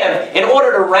to give in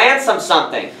order to ransom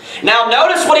something. Now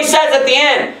notice what he says at the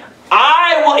end.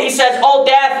 He says, O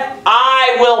death,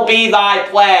 I will be thy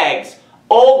plagues.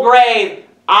 O grave,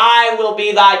 I will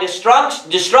be thy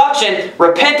destruction.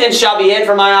 Repentance shall be hid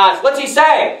from my eyes. What's he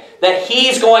saying? That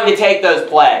he's going to take those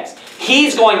plagues.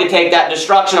 He's going to take that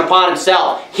destruction upon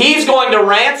himself. He's going to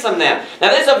ransom them. Now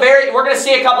this is we're going to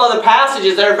see a couple other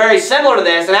passages that are very similar to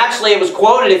this. And actually it was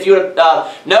quoted, if you would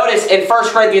notice, in 1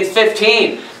 Corinthians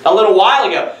 15 a little while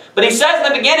ago. But he says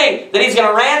in the beginning that he's going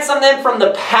to ransom them from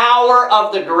the power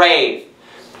of the grave.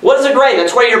 What is a grave?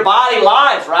 That's where your body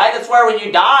lies, right? That's where when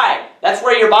you die, that's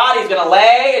where your body's going to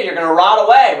lay and you're going to rot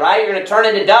away, right? You're going to turn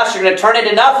into dust. You're going to turn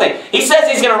into nothing. He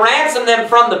says he's going to ransom them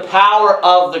from the power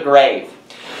of the grave.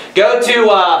 Go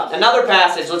to another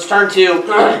passage. Let's turn to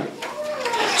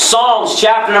Psalms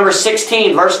chapter number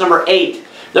 16, verse number 8.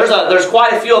 There's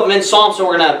quite a few of them in Psalms, so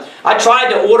I tried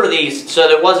to order these so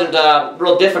that it wasn't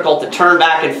real difficult to turn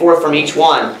back and forth from each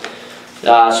one.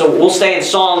 So we'll stay in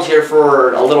Psalms here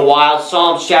for a little while.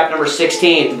 Psalms chapter number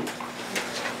 16.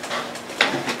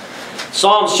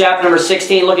 Psalms chapter number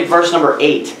 16, look at verse number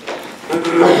 8.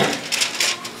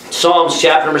 Psalms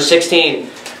chapter number 16,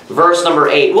 verse number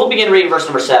 8. We'll begin reading verse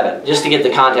number 7, just to get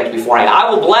the context beforehand. I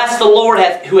will bless the Lord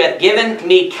who hath given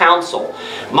me counsel.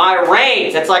 My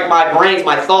reins, that's like my brains,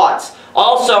 my thoughts,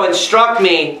 also instruct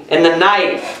me in the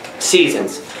night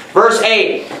seasons. Verse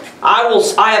 8.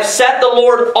 I have set the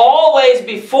Lord always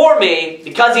before me,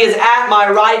 because He is at my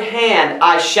right hand,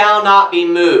 I shall not be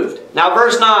moved. Now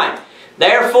verse 9.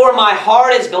 Therefore my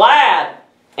heart is glad,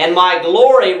 and my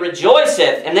glory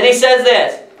rejoiceth. And then he says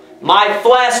this, my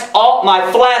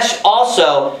flesh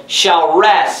also shall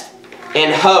rest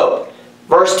in hope.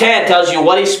 Verse 10 tells you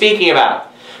what he's speaking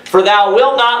about. For thou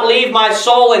wilt not leave my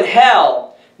soul in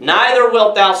hell, neither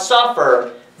wilt thou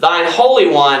suffer thine Holy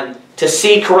One to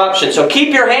see corruption. So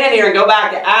keep your hand here and go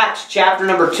back to Acts chapter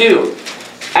number 2.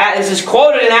 This is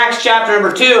quoted in Acts chapter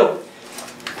number 2.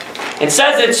 It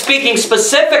says that it's speaking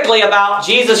specifically about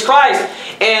Jesus Christ.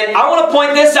 And I want to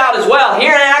point this out as well.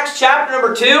 Here in Acts chapter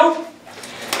number 2,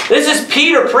 this is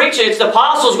Peter preaching. It's the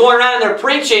apostles going around and they're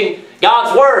preaching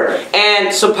God's Word.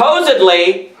 And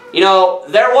supposedly,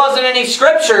 there wasn't any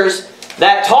scriptures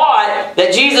that taught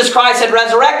that Jesus Christ had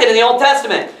resurrected in the Old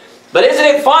Testament. But isn't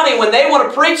it funny, when they want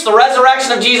to preach the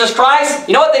resurrection of Jesus Christ,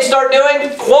 you know what they start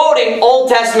doing? Quoting Old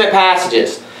Testament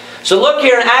passages. So look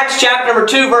here in Acts chapter number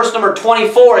 2, verse number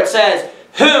 24. It says,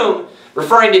 whom,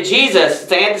 referring to Jesus, it's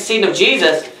the antecedent of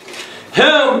Jesus,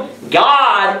 whom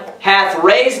God hath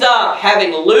raised up,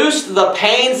 having loosed the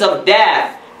pains of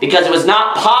death, because it was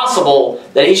not possible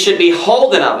that he should be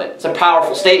holden of it. It's a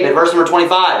powerful statement. Verse number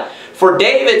 25. For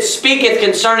David speaketh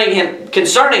concerning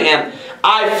him,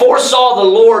 I foresaw the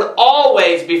Lord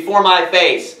always before my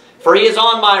face, for He is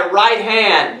on my right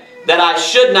hand, that I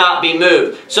should not be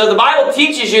moved. So the Bible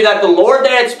teaches you that the Lord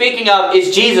that it's speaking of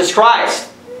is Jesus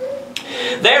Christ.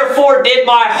 Therefore did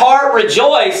my heart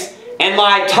rejoice, and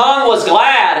my tongue was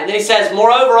glad. And then he says,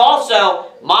 moreover also,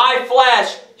 my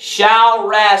flesh shall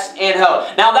rest in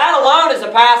hope. Now that alone is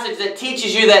a passage that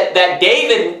teaches you that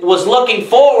David was looking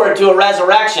forward to a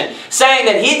resurrection, saying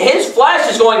that his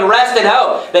flesh is going to rest in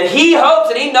hope, that he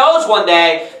hopes and he knows one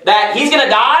day that he's going to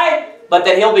die, but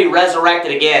that he'll be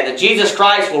resurrected again, that Jesus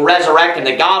Christ will resurrect him,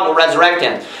 that God will resurrect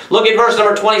him. Look at verse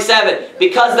number 27.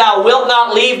 Because thou wilt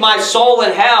not leave my soul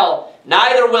in hell,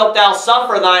 neither wilt thou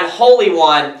suffer thine Holy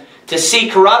One to see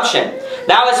corruption.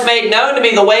 Thou hast made known to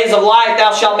me the ways of life.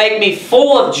 Thou shalt make me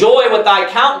full of joy with thy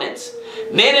countenance.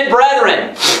 Men and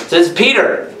brethren, says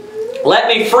Peter, let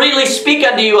me freely speak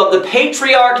unto you of the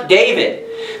patriarch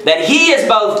David, that he is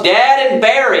both dead and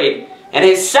buried, and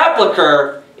his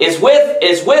sepulchre is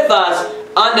with us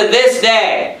unto this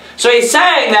day. So he's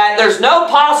saying that there's no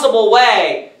possible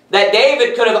way that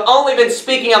David could have only been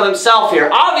speaking of himself here.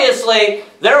 Obviously,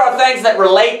 there are things that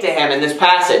relate to him in this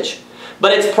passage.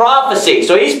 But it's prophecy.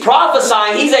 So he's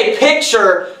prophesying. He's a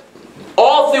picture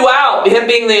all throughout. Him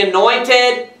being the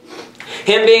anointed.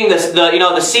 Him being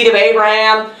the seed of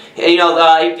Abraham.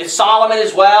 Solomon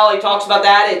as well. He talks about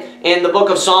that in the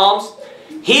book of Psalms.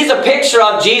 He's a picture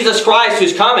of Jesus Christ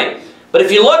who's coming. But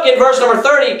if you look at verse number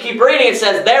 30, keep reading, it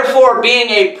says, therefore being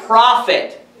a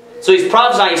prophet. So he's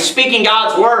prophesying. He's speaking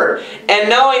God's word. And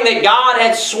knowing that God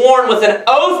had sworn with an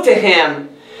oath to him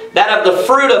that of the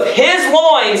fruit of his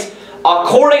loins,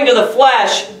 according to the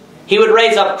flesh, he would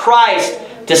raise up Christ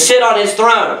to sit on his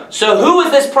throne. So who is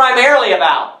this primarily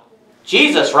about?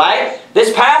 Jesus, right?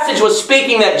 This passage was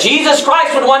speaking that Jesus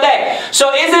Christ would one day.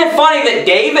 So isn't it funny that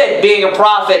David, being a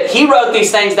prophet, he wrote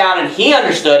these things down and he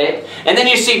understood it. And then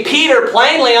you see Peter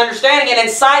plainly understanding and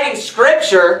citing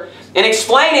Scripture and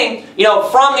explaining,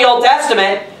 from the Old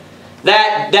Testament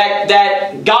that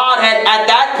God had at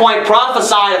that point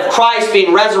prophesied of Christ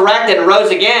being resurrected and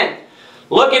rose again.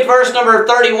 Look at verse number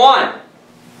 31.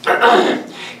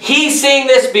 He, seeing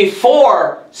this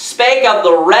before, spake of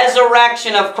the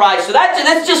resurrection of Christ. So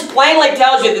that just plainly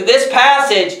tells you that this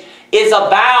passage is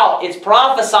it's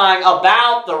prophesying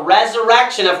about the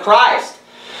resurrection of Christ.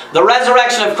 The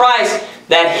resurrection of Christ,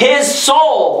 that his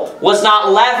soul was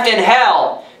not left in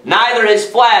hell, neither his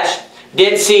flesh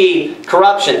did see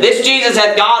corruption. This Jesus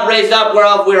hath God raised up,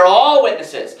 whereof we are all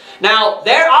witnesses. Now,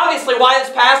 obviously why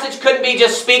this passage couldn't be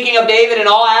just speaking of David in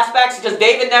all aspects, because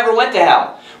David never went to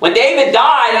hell. When David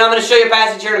died, and I'm going to show you a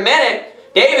passage here in a minute,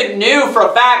 David knew for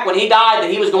a fact when he died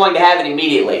that he was going to heaven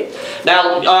immediately.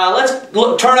 Now, let's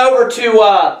turn over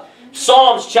to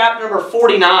Psalms chapter number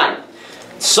 49.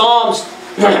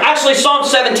 Actually, Psalm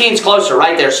 17 is closer,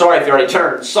 right there. Sorry if you already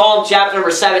turned. Psalm chapter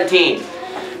number 17,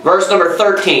 verse number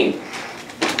 13.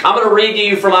 I'm going to read to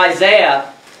you from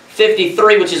Isaiah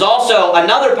 53, which is also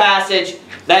another passage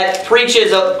that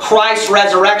preaches of Christ's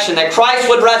resurrection, that Christ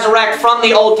would resurrect from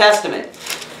the Old Testament.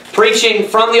 Preaching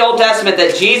from the Old Testament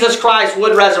that Jesus Christ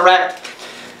would resurrect.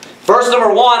 Verse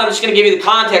number 1, I'm just going to give you the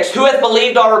context. Who hath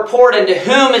believed our report, and to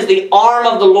whom is the arm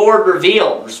of the Lord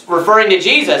revealed? Referring to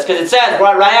Jesus, because it says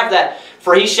right after that,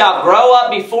 for he shall grow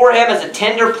up before him as a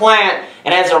tender plant,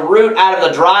 and as a root out of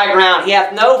the dry ground. He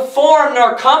hath no form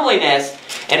nor comeliness,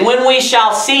 and when we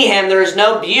shall see him, there is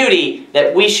no beauty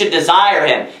that we should desire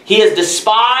him. He is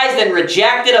despised and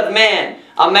rejected of men,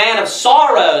 a man of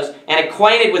sorrows and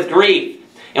acquainted with grief.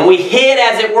 And we hid,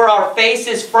 as it were, our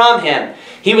faces from him.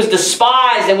 He was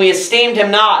despised, and we esteemed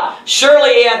him not.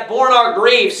 Surely he hath borne our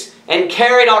griefs, and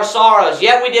carried our sorrows.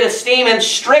 Yet we did esteem him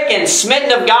stricken,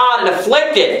 smitten of God, and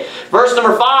afflicted. Verse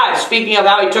number 5, speaking of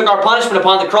how he took our punishment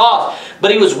upon the cross.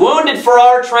 But he was wounded for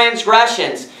our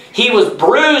transgressions. He was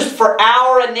bruised for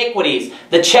our iniquities.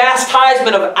 The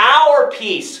chastisement of our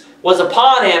peace was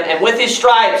upon him, and with his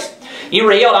stripes you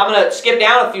were healed. I'm going to skip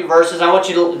down a few verses. I want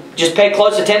you to just pay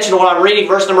close attention to what I'm reading.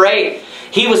 Verse number 8.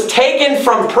 He was taken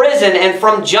from prison and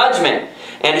from judgment.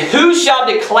 And who shall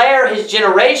declare his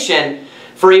generation?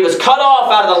 For he was cut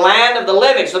off out of the land of the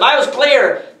living. So the Bible's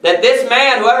clear that this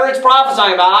man, whoever it's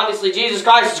prophesying about, obviously Jesus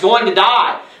Christ, is going to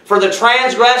die. For the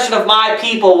transgression of my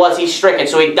people was he stricken.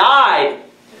 So he died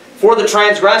for the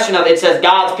transgression of, it says,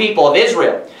 God's people of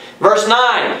Israel. Verse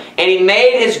 9, and he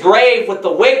made his grave with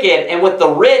the wicked and with the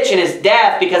rich in his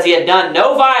death, because he had done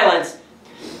no violence,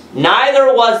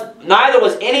 neither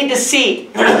was any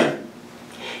deceit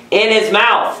in his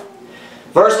mouth.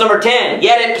 Verse number 10,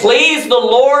 yet it pleased the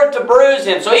Lord to bruise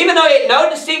him. So even though no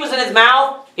deceit was in his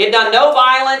mouth, he had done no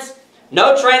violence,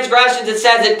 no transgressions, it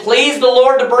says it pleased the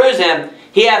Lord to bruise him.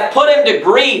 He hath put him to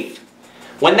grief.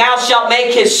 When thou shalt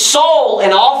make his soul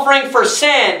an offering for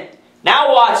sin,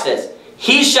 now watch this,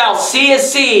 he shall see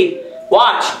his seed.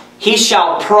 Watch. He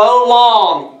shall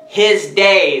prolong his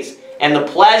days, and the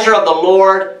pleasure of the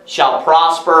Lord shall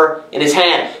prosper in his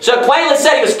hand. So it plainly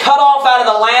said he was cut off out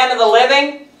of the land of the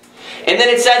living. And then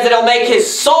it says that he'll make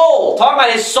his soul, talking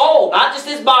about his soul, not just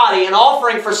his body, an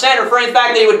offering for sin, referring to the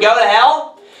fact that he would go to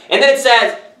hell. And then it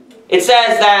says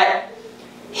that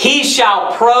he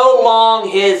shall prolong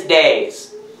his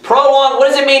days. Prolong, what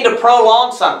does it mean to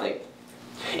prolong something?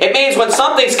 It means when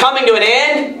something's coming to an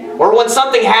end, or when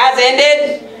something has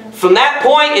ended, from that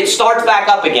point it starts back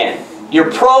up again.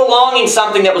 You're prolonging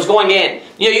something that was going in.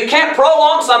 You can't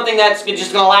prolong something that's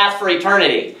just going to last for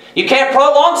eternity. You can't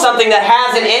prolong something that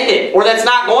hasn't ended, or that's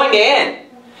not going to end.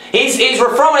 He's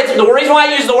referring, the reason why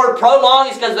I use the word prolong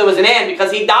is because there was an end,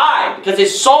 because he died, because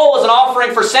his soul was an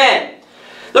offering for sin.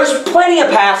 There's plenty of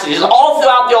passages all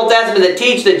throughout the Old Testament that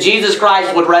teach that Jesus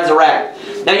Christ would resurrect.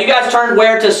 Now you guys turn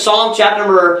where to Psalm chapter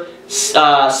number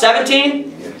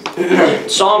 17?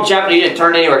 Psalm chapter, you didn't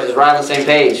turn anywhere because it's right on the same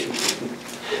page.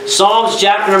 Psalms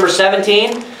chapter number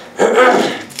 17.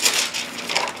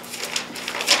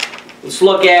 Let's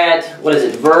look at, what is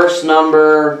it, verse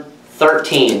number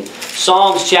 13.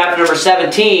 Psalms chapter number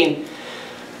 17,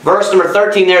 verse number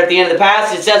 13 there at the end of the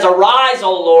passage. It says, arise,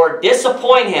 O Lord,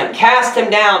 disappoint him, cast him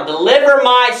down, deliver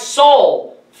my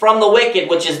soul from the wicked,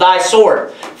 which is thy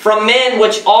sword, from men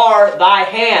which are thy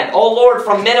hand. O Lord,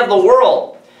 from men of the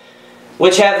world,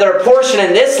 which have their portion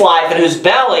in this life, and whose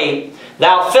belly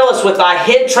thou fillest with thy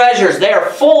hid treasures. They are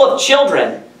full of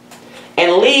children,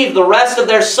 and leave the rest of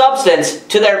their substance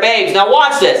to their babes. Now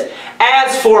watch this.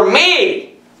 As for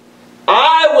me,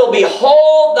 I will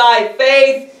behold thy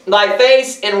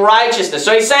face in righteousness.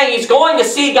 So he's saying he's going to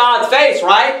see God's face,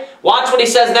 right? Watch what he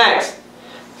says next.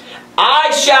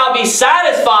 I shall be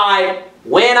satisfied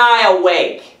when I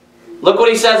awake. Look what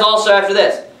he says also after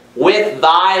this. With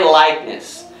thy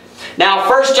likeness. Now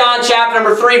 1 John chapter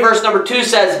number 3 verse number 2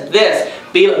 says this.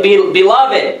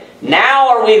 Beloved, now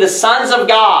are we the sons of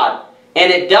God,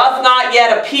 and it doth not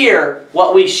yet appear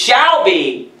what we shall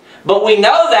be, but we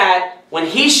know that when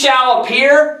he shall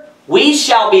appear, we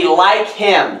shall be like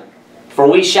him, for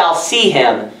we shall see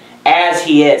him as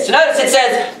he is. So notice it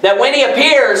says that when he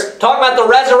appears, talking about the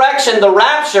resurrection, the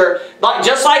rapture,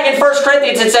 just like in 1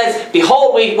 Corinthians it says,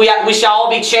 behold, we shall all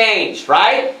be changed,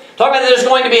 right? Talking about that there's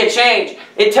going to be a change.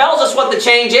 It tells us what the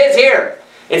change is here.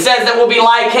 It says that we'll be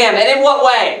like him. And in what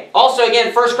way? Also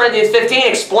again, 1 Corinthians 15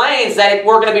 explains that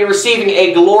we're going to be receiving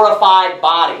a glorified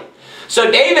body. So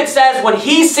David says when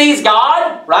he sees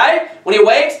God, right? When he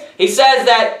wakes, he says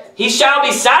that he shall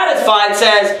be satisfied. It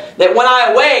says that when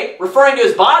I awake, referring to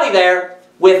his body there,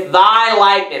 with thy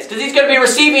likeness. Because he's going to be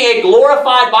receiving a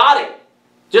glorified body,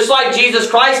 just like Jesus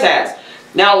Christ has.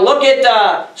 Now look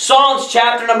at Psalms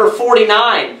chapter number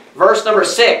 49, verse number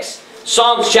 6.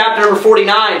 Psalms chapter number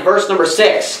 49, verse number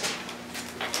 6.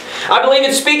 I believe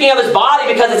it's speaking of his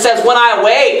body because it says, when I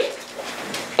awake.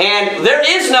 And there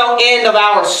is no end of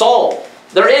our soul.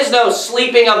 There is no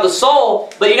sleeping of the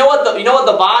soul. But you know what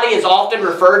the body is often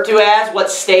referred to as?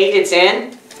 What state it's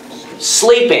in?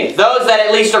 Sleeping. Those that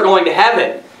at least are going to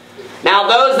heaven. Now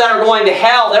those that are going to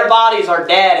hell, their bodies are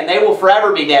dead, and they will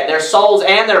forever be dead. Their souls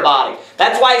and their body.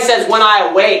 That's why he says, when I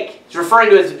awake. He's referring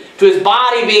to his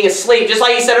body being asleep. Just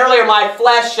like he said earlier, my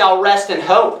flesh shall rest in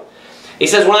hope. He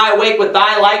says, when I awake with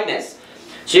thy likeness.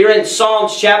 So you're in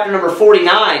Psalms chapter number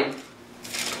 49.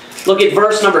 Look at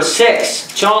verse number 6.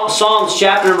 Psalms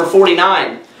chapter number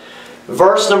 49.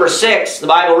 Verse number 6, the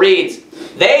Bible reads,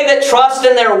 they that trust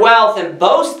in their wealth and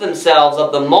boast themselves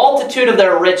of the multitude of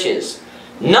their riches,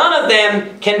 none of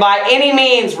them can by any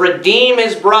means redeem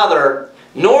his brother,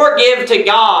 nor give to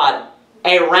God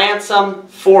a ransom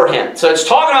for him. So it's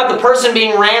talking about the person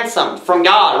being ransomed from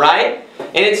God, right?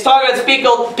 And it's talking about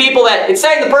people that, it's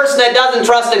saying the person that doesn't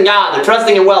trust in God. They're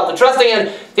trusting in wealth. They're trusting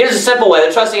in, here's a simple way,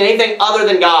 they're trusting in anything other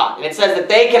than God. And it says that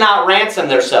they cannot ransom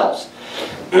themselves.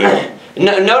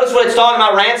 Notice what it's talking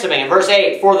about ransoming in verse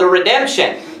 8. For the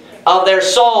redemption of their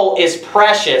soul is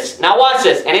precious. Now watch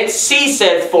this. And it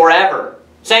ceaseth forever.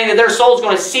 Saying that their soul is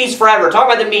going to cease forever.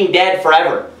 Talking about them being dead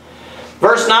forever.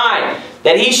 Verse 9.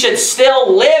 That he should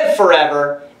still live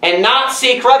forever and not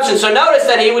see corruption. So notice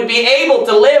that he would be able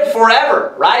to live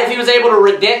forever, right? If he was able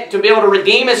to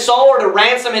redeem his soul or to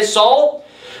ransom his soul.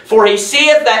 For he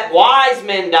seeth that wise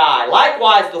men die.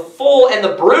 Likewise the fool and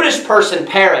the brutish person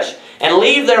perish, and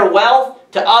leave their wealth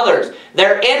to others.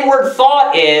 Their inward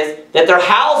thought is that their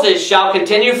houses shall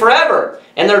continue forever,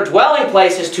 and their dwelling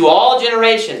places to all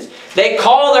generations. They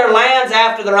call their lands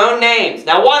after their own names.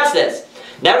 Now watch this.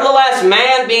 Nevertheless,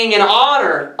 man being in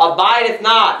honor abideth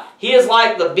not. He is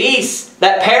like the beasts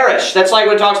that perish. That's like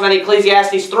what it talks about in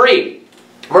Ecclesiastes 3.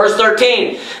 Verse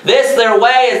 13. This their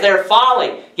way is their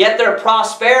folly, yet their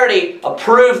prosperity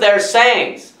approve their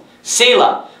sayings.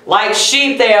 Selah. Like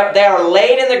sheep they are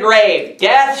laid in the grave.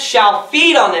 Death shall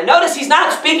feed on them. Notice he's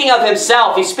not speaking of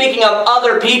himself. He's speaking of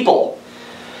other people.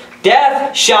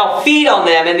 Death shall feed on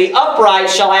them, and the upright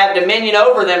shall have dominion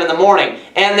over them in the morning.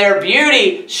 And their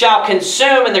beauty shall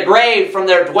consume in the grave from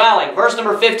their dwelling. Verse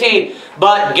number 15.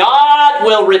 But God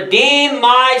will redeem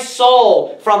my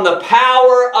soul from the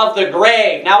power of the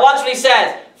grave. Now watch what he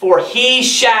says. For he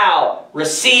shall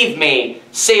receive me,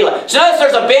 Selah. So notice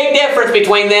there's a big difference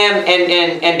between them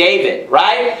and David,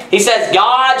 right? He says,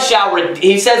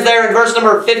 he says there in verse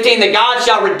number 15 that God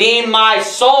shall redeem my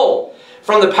soul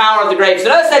from the power of the grave. So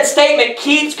notice that statement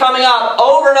keeps coming up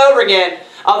over and over again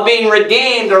of being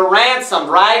redeemed or ransomed,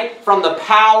 right? From the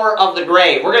power of the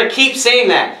grave. We're going to keep seeing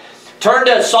that. Turn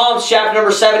to Psalms chapter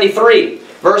number 73,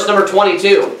 verse number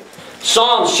 22.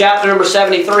 Psalms chapter number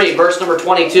 73, verse number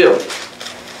 22.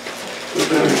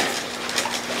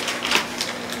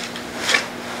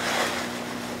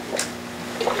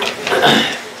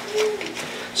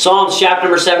 Psalms chapter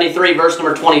number 73, verse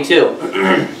number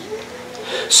 22.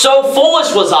 So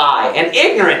foolish was I, and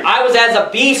ignorant. I was as a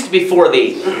beast before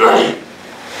thee.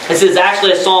 This is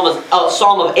actually a psalm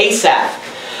of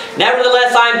Asaph.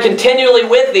 Nevertheless, I am continually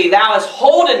with thee. Thou hast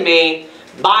holden me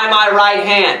by my right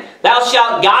hand. Thou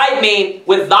shalt guide me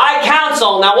with thy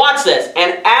counsel. Now watch this.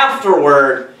 And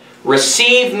afterward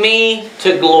receive me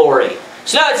to glory.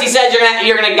 So notice he says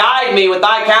you're going to guide me with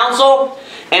thy counsel,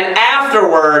 and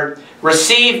afterward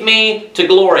receive me to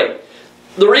glory.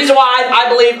 The reason why I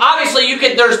believe, obviously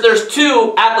there's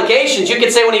two applications. You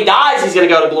could say when he dies he's going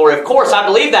to go to glory. Of course, I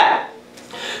believe that.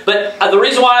 But the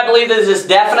reason why I believe this is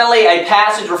definitely a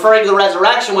passage referring to the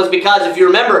resurrection was because, if you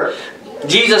remember,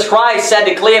 Jesus Christ said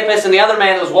to Cleopas and the other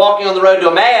man that was walking on the road to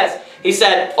Emmaus, he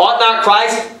said, ought not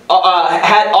Christ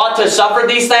ought to suffer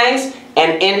these things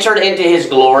and entered into his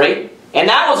glory? And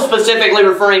that was specifically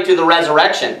referring to the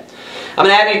resurrection. I'm going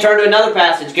to have you turn to another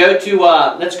passage. We're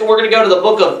going to go to the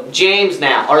book of James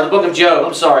now, or the book of Job.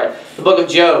 I'm sorry, the book of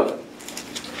Job.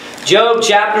 Job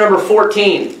chapter number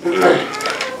 14.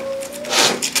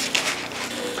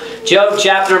 Job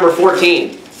chapter number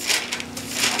 14.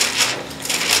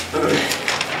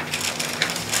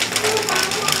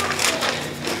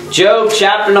 Job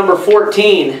chapter number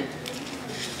 14,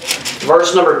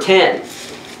 verse number 10.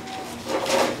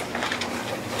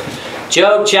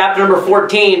 Job chapter number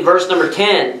 14, verse number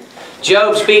 10.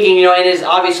 Job speaking,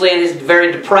 obviously in his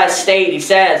very depressed state, he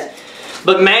says,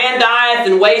 But man dieth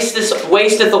and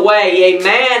wasteth away. Yea,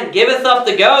 man giveth up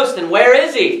the ghost, and where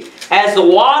is he? As the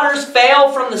waters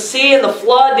fail from the sea, and the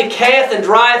flood decayeth and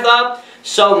drieth up,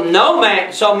 so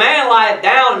man lieth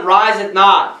down and riseth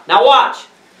not. Now watch.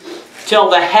 Till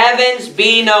the heavens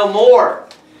be no more,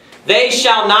 they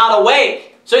shall not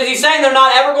awake. So is he saying they're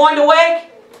not ever going to wake?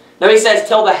 No, he says,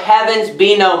 till the heavens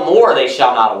be no more, they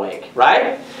shall not awake.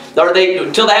 Right? Or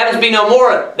till the heavens be no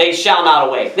more, they shall not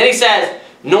awake. Then he says,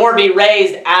 nor be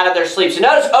raised out of their sleep. So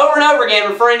notice over and over again,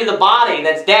 referring to the body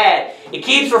that's dead, he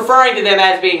keeps referring to them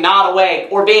as being not awake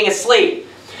or being asleep.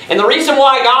 And the reason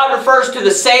why God refers to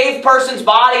the saved person's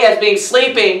body as being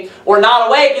sleeping or not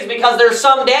awake is because there's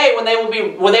some day when they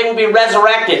will be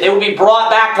resurrected. They will be brought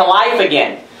back to life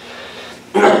again.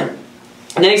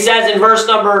 And then he says in verse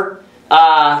number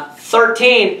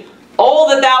 13, "Oh,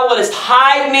 that thou wouldest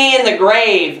hide me in the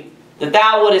grave, that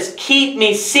thou wouldest keep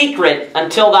me secret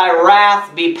until thy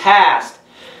wrath be past,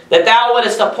 that thou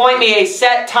wouldest appoint me a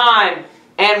set time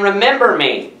and remember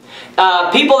me."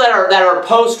 People that are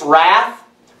post-wrath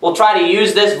will try to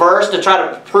use this verse to try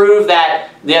to prove that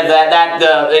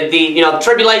the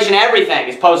tribulation, everything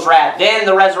is post-wrath. Then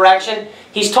the resurrection.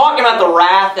 He's talking about the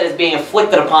wrath that is being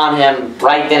inflicted upon him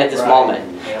right then at this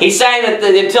moment. Yeah. He's saying that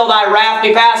until thy wrath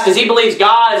be past, because he believes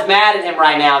God is mad at him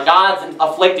right now. God's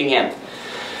afflicting him.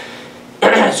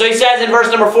 So he says in verse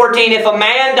number 14, "If a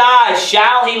man dies,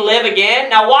 shall he live again?"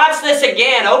 Now watch this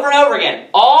again, over and over again.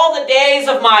 "All the days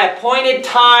of my appointed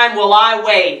time will I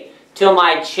wait, till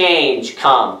my change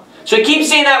come." So he keeps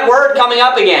seeing that word coming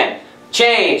up again.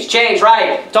 Change,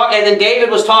 right. And then David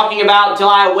was talking about, "Till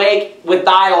I awake with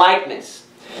thy likeness."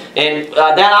 And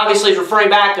that obviously is referring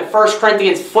back to 1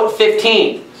 Corinthians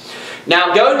 15.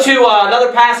 Now go to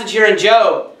another passage here in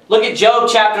Job. Look at Job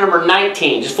chapter number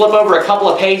 19. Just flip over a couple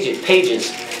of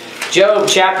pages. Job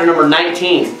chapter number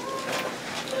 19.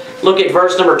 Look at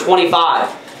verse number 25.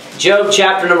 Job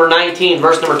chapter number 19,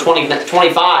 verse number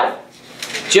 25.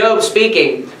 Job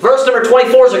speaking. Verse number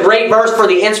 24 is a great verse for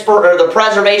the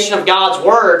preservation of God's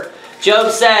Word.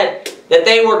 Job said that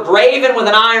they were graven with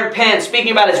an iron pen,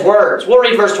 speaking about His words. We'll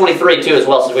read verse 23 too as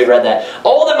well, since we read that.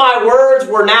 "Oh, that my words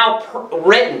were now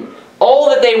written. Oh,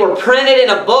 that they were printed in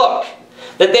a book.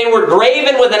 That they were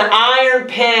graven with an iron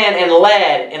pen and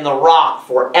lead in the rock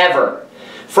forever.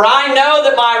 For I know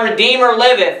that my Redeemer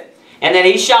liveth, and that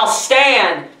He shall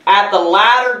stand at the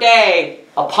latter day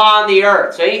upon the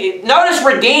earth." So notice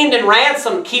redeemed and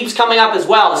ransomed keeps coming up as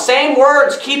well. The same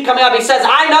words keep coming up. He says,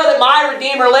 "I know that my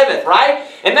Redeemer liveth," right?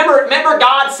 And remember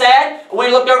God said, when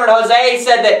we looked over at Hosea, He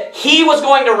said that He was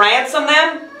going to ransom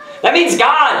them. That means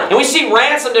God. And we see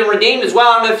ransomed and redeemed as well.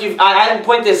 I don't know if I hadn't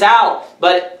pointed this out,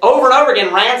 but over and over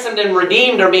again, ransomed and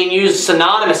redeemed are being used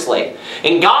synonymously.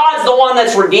 And God's the one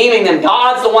that's redeeming them.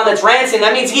 God's the one that's ransoming.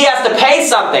 That means He has to pay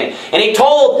something. And He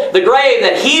told the grave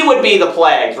that He would be the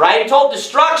plagues, right? He told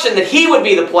destruction that He would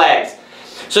be the plagues.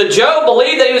 So Job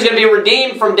believed that he was going to be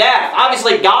redeemed from death.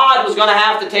 Obviously, God was going to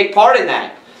have to take part in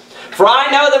that. "For I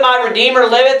know that my Redeemer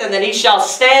liveth, and that He shall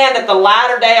stand at the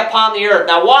latter day upon the earth."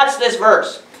 Now watch this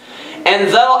verse.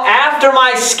 "And though after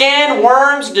my skin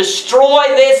worms destroy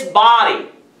this body."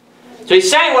 So he's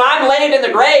saying when I'm laid in the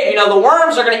grave, the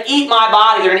worms are going to eat my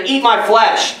body. They're going to eat my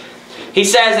flesh. He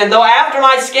says, "And though after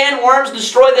my skin worms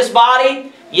destroy this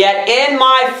body, yet in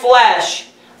my flesh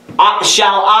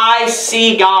shall I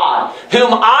see God,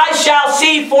 whom I shall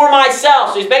see for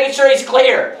myself." So he's making sure he's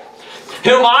clear.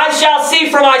 "Whom I shall see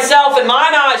for myself, and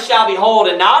mine eyes shall behold,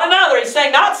 and not another." He's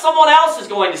saying not someone else is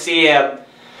going to see Him.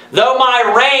 "Though my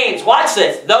reins," watch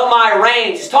this, "though my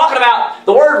reins." He's talking about,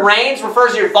 the word reins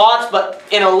refers to your thoughts, but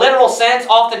in a literal sense,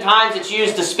 oftentimes it's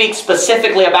used to speak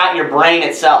specifically about your brain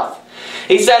itself.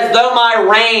 He says, "Though my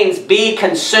reins be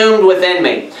consumed within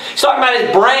me." He's talking about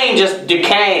his brain just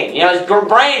decaying. His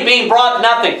brain being brought to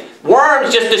nothing.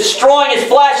 Worms just destroying his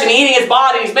flesh and eating his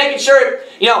body. He's making sure,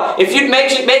 if you're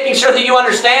making sure that you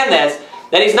understand this,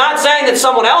 that he's not saying that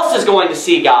someone else is going to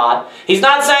see God. He's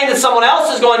not saying that someone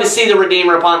else is going to see the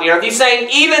Redeemer upon the earth. He's saying,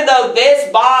 even though this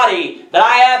body that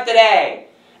I have today,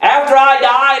 after I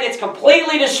die and it's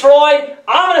completely destroyed,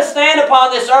 I'm going to stand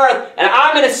upon this earth and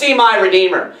I'm going to see my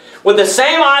Redeemer. With the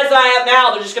same eyes that I have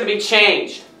now, they're just going to be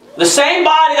changed. The same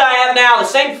body that I have now, the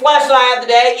same flesh that I have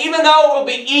today, even though it will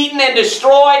be eaten and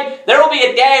destroyed, there will be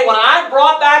a day when I'm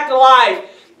brought back to life,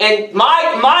 and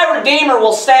my Redeemer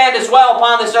will stand as well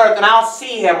upon this earth, and I'll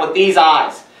see Him with these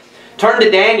eyes. Turn to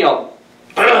Daniel.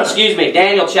 Excuse me,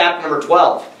 Daniel chapter number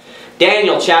 12.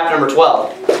 Daniel chapter number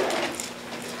 12.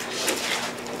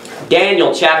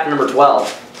 Daniel chapter number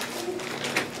 12.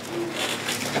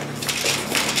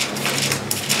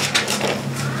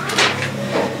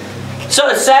 So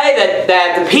to say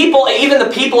that the people, even the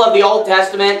people of the Old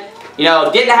Testament,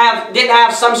 didn't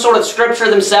have some sort of scripture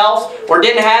themselves, or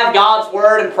didn't have God's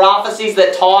Word and prophecies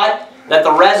that taught that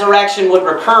the resurrection would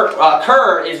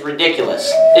occur is ridiculous.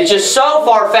 It's just so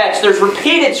far-fetched. There's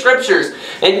repeated scriptures,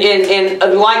 and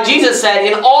like Jesus said,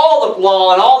 in all the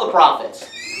law and all the prophets.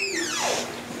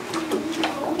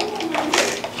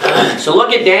 So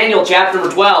look at Daniel chapter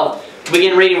number 12.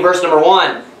 Begin reading verse number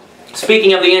 1.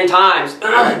 Speaking of the end times. And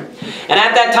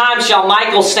at that time shall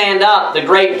Michael stand up, the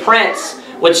great prince,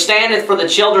 which standeth for the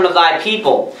children of thy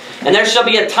people. And there shall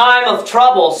be a time of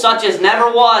trouble, such as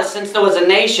never was since there was a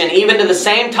nation, even to the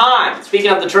same time.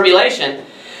 Speaking of the tribulation.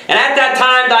 And at that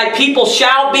time thy people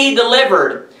shall be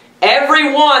delivered,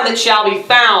 every one that shall be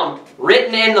found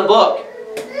written in the book.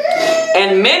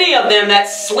 And many of them that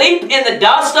sleep in the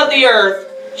dust of the earth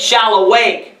shall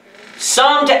awake,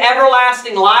 some to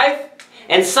everlasting life,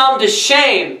 and some to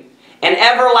shame and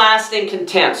everlasting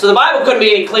contempt. So the Bible couldn't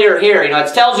be any clearer here. You know,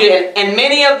 it tells you, and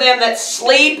many of them that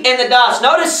sleep in the dust.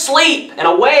 Notice sleep and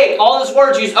awake. All these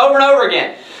words used over and over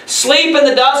again. Sleep in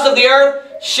the dust of the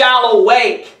earth shall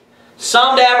awake.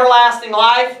 Some to everlasting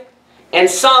life, and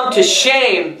some to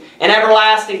shame and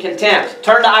everlasting contempt.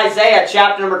 Turn to Isaiah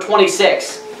chapter number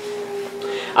 26.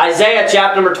 Isaiah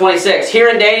chapter number 26. Here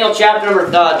in Daniel chapter number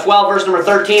 12, verse number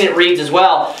 13, it reads as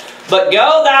well. But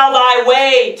go thou thy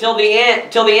way till the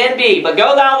end be. But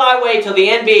go thou thy way till the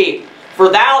end be. For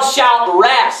thou shalt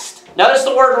rest. Notice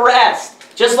the word rest.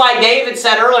 Just like David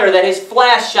said earlier, that his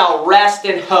flesh shall rest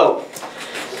in hope.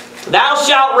 Thou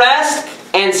shalt rest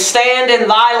and stand in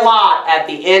thy lot at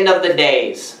the end of the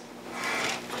days.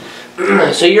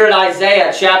 So you're at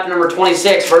Isaiah chapter number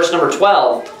 26, verse number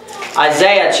 12.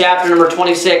 Isaiah chapter number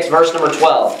 26, verse number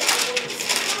 12.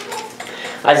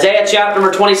 Isaiah chapter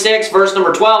number 26, verse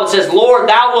number 12, it says, Lord,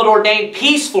 thou wilt ordain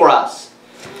peace for us.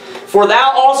 For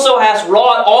thou also hast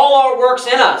wrought all our works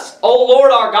in us. O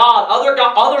Lord our God,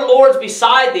 other lords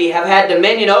beside thee have had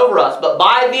dominion over us, but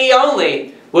by thee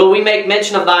only will we make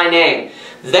mention of thy name.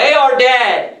 They are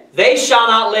dead, they shall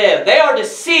not live. They are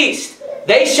deceased,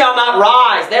 they shall not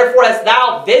rise. Therefore hast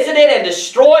thou visited and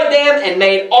destroyed them, and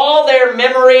made all their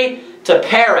memory to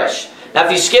perish. Now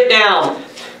if you skip down,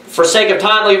 for sake of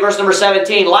time, look at verse number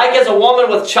 17. Like as a woman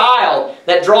with child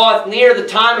that draweth near the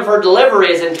time of her delivery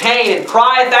is in pain, and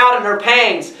crieth out in her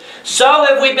pangs, so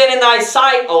have we been in thy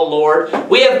sight, O Lord.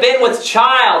 We have been with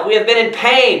child, we have been in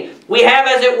pain. We have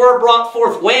as it were brought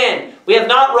forth wind. We have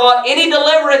not wrought any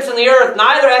deliverance in the earth,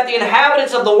 neither hath the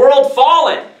inhabitants of the world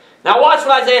fallen. Now watch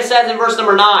what Isaiah says in verse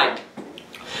number 9.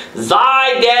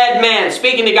 Thy dead men,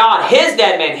 speaking to God, His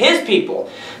dead men, His people,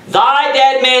 thy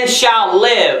dead men shall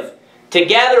live.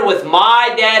 Together with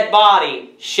my dead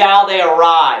body shall they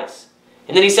arise.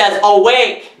 And then he says,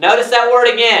 awake. Notice that word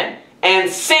again. And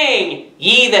sing,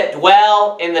 ye that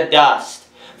dwell in the dust.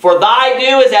 For thy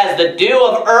dew is as the dew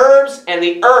of herbs, and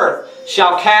the earth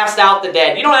shall cast out the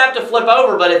dead. You don't have to flip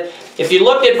over, but if you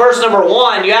looked at verse number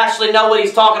 1, you actually know what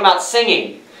he's talking about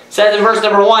singing. It says in verse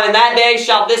number 1, in that day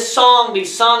shall this song be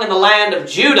sung in the land of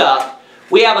Judah.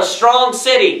 We have a strong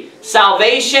city.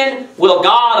 Salvation will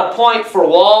God appoint for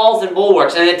walls and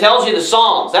bulwarks. And it tells you the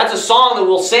Psalms. That's a song that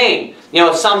we'll sing, you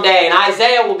know, someday. And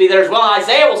Isaiah will be there as well. And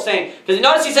Isaiah will sing. Because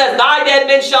notice he says, thy dead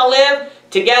men shall live.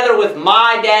 Together with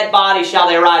my dead body shall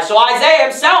they arise. So Isaiah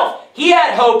himself, he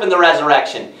had hope in the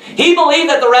resurrection. He believed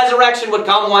that the resurrection would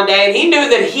come one day. And he knew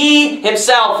that he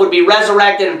himself would be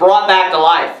resurrected and brought back to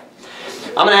life.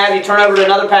 I'm going to have you turn over to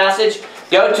another passage.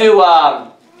 Go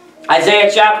to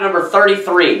Isaiah chapter number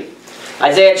 33.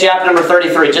 Isaiah chapter number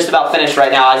 33. Just about finished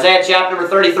right now. Isaiah chapter number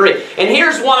 33. And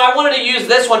here's one. I wanted to use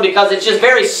this one because it's just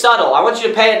very subtle. I want you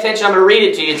to pay attention. I'm going to read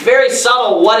it to you. It's very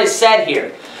subtle what is said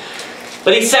here.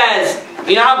 But he says,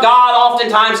 you know how God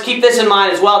oftentimes, keep this in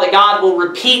mind as well, that God will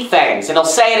repeat things. And He'll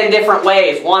say it in different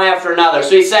ways, one after another.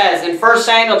 So he says in 1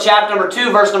 Samuel chapter number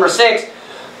 2, verse number 6,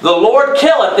 the Lord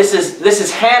killeth. This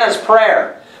is Hannah's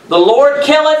prayer. The Lord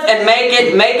killeth and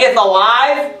maketh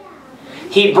alive.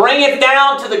 He bringeth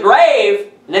down to the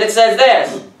grave, and then it says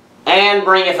this, and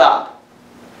bringeth up.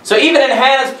 So even in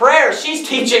Hannah's prayer, she's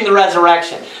teaching the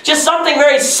resurrection. Just something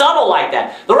very subtle like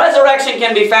that. The resurrection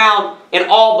can be found in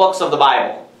all books of the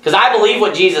Bible. Because I believe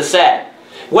what Jesus said.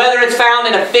 Whether it's found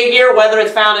in a figure, whether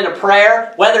it's found in a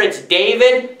prayer, whether it's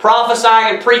David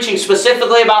prophesying and preaching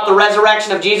specifically about the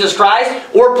resurrection of Jesus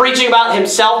Christ, or preaching about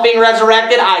himself being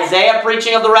resurrected, Isaiah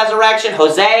preaching of the resurrection,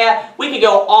 Hosea, we could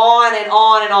go on and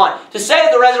on and on. To say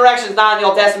that the resurrection is not in the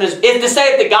Old Testament is to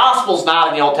say that the gospel's not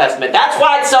in the Old Testament. That's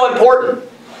why it's so important.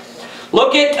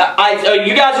 Look at,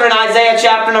 you guys are in Isaiah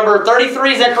chapter number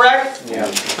 33, is that correct? Yeah.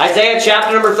 Isaiah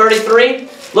chapter number 33.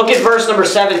 Look at verse number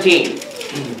 17.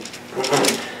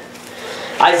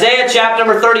 Isaiah chapter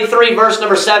number 33, verse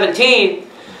number 17.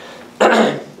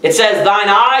 It says, thine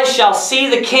eyes shall see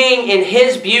the King in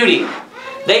his beauty.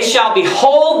 They shall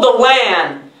behold the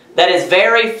land that is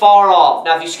very far off.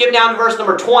 Now if you skip down to verse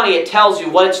number 20, it tells you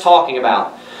what it's talking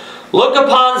about. Look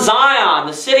upon Zion,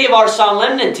 the city of our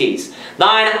solemnities.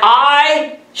 Thine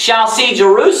eye shall see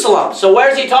Jerusalem. So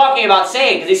where's he talking about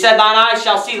seeing? Because he said, thine eyes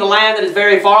shall see the land that is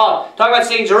very far off. Talking about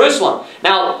seeing Jerusalem.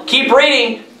 Now, keep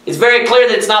reading. It's very clear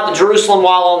that it's not the Jerusalem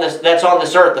that's on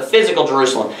this earth, the physical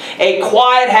Jerusalem. A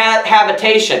quiet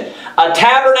habitation, a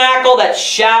tabernacle that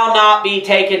shall not be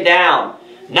taken down.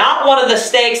 Not one of the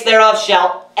stakes thereof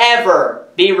shall ever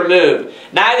be removed.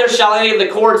 Neither shall any of the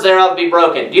cords thereof be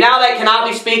broken. Do you know how that cannot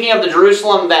be speaking of the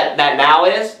Jerusalem that now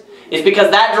is? It's because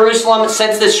that Jerusalem,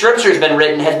 since this scripture has been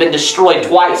written, has been destroyed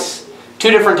twice. 2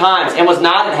 different times, and was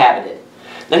not inhabited.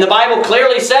 And the Bible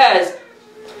clearly says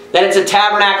that it's a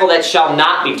tabernacle that shall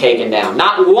not be taken down.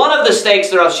 Not one of the stakes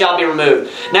thereof shall be removed.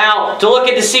 Now, to look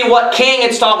at to see what king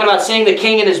it's talking about, seeing the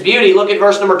king in his beauty, look at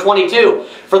verse number 22.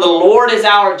 For the Lord is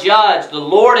our judge, the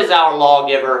Lord is our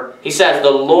lawgiver. He says,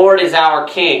 the Lord is our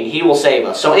king, he will save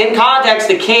us. So in context,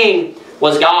 the king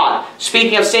was God.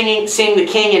 Speaking of seeing the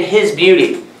king in his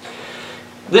beauty.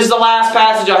 This is the last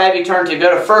passage I'll have you turn to.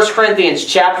 Go to 1 Corinthians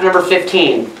chapter number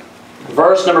 15.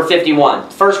 Verse number 51.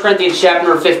 1 Corinthians chapter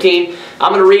number 15.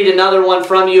 I'm going to read another one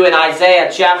from you in Isaiah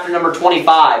chapter number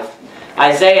 25.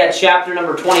 Isaiah chapter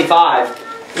number 25.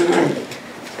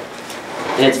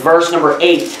 And it's verse number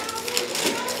 8.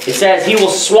 It says, he will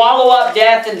swallow up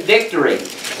death in victory,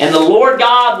 and the Lord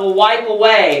God will wipe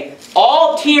away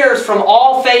all tears from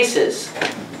all faces.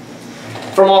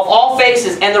 From off all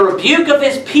faces, and the rebuke of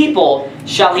his people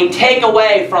shall he take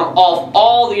away from off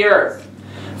all the earth.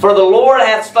 For the Lord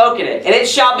hath spoken it. And it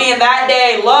shall be in that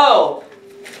day, lo,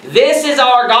 this is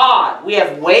our God. We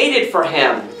have waited for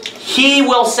him. He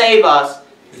will save us.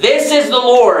 This is the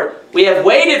Lord. We have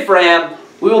waited for him.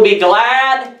 We will be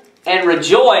glad and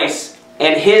rejoice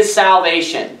in his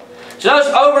salvation. So notice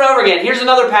over and over again, here's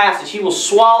another passage. He will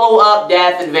swallow up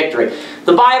death in victory.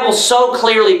 The Bible so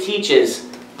clearly teaches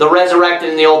the resurrected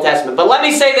in the Old Testament. But let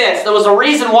me say this. There was a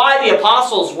reason why the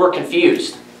apostles were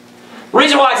confused. The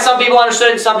reason why some people understood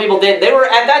it and some people didn't. They were,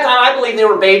 at that time, I believe they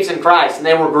were babes in Christ and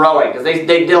they were growing because they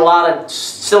did a lot of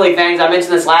silly things. I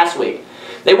mentioned this last week.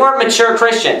 They weren't mature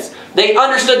Christians. They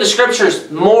understood the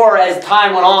Scriptures more as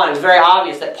time went on. It was very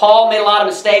obvious that Paul made a lot of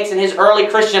mistakes in his early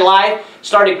Christian life,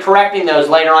 started correcting those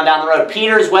later on down the road.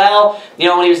 Peter as well, you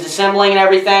know, when he was dissembling and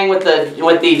everything with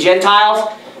the Gentiles,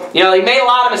 you know, he made a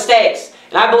lot of mistakes.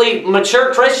 And I believe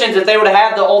mature Christians, if they would have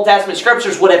had the Old Testament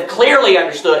Scriptures, would have clearly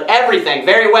understood everything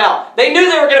very well. They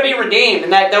knew they were going to be redeemed,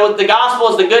 and that the gospel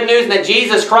is the good news, and that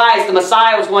Jesus Christ, the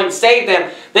Messiah, was going to save them.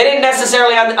 They didn't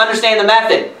necessarily understand the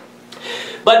method.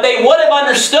 But they would have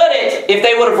understood it if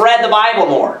they would have read the Bible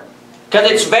more.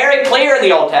 Because it's very clear in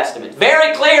the Old Testament.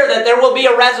 Very clear that there will be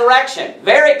a resurrection.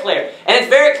 Very clear. And it's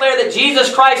very clear that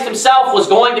Jesus Christ himself was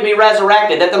going to be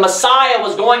resurrected. That the Messiah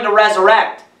was going to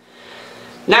resurrect.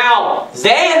 Now,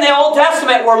 they in the Old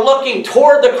Testament were looking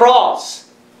toward the cross.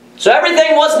 So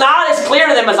everything was not as clear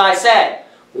to them as I said.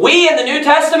 We in the New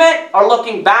Testament are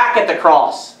looking back at the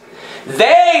cross.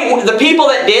 The people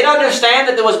that did understand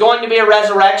that there was going to be a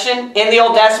resurrection in the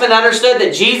Old Testament, understood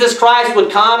that Jesus Christ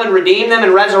would come and redeem them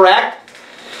and resurrect.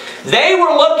 They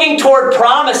were looking toward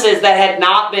promises that had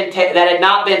not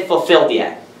been fulfilled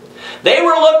yet. They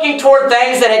were looking toward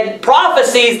things that had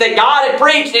prophecies that God had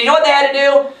preached. And you know what they had to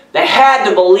do? They had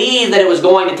to believe that it was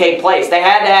going to take place. They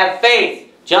had to have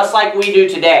faith, just like we do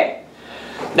today.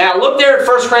 Now look there at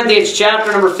 1 Corinthians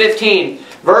chapter number 15,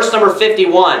 verse number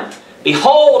 51.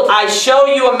 Behold, I show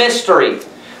you a mystery.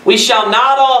 We shall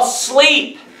not all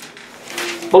sleep,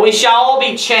 but we shall all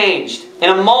be changed in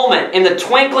a moment, in the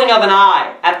twinkling of an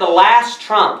eye, at the last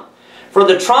trump. For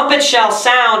the trumpet shall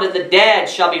sound, and the dead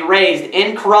shall be raised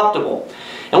incorruptible.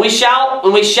 And we shall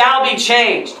be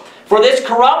changed. For this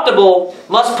corruptible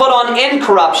must put on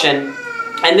incorruption,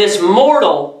 and this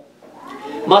mortal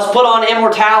must put on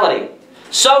immortality.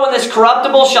 So when this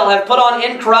corruptible shall have put on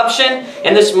incorruption,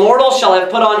 and this mortal shall have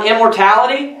put on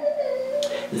immortality,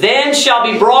 then shall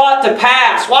be brought to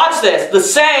pass, watch this, the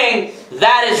saying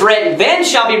that is written. Then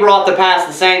shall be brought to pass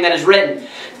the saying that is written.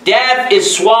 Death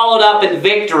is swallowed up in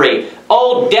victory.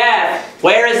 O death,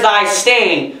 where is thy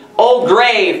sting? O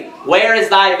grave, where is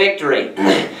thy victory?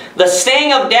 The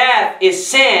sting of death is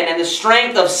sin, and the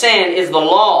strength of sin is the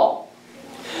law.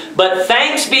 But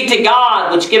thanks be to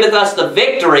God, which giveth us the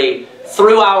victory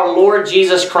through our Lord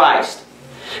Jesus Christ.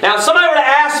 Now, if somebody were to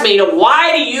ask me,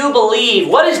 why do you believe?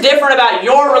 What is different about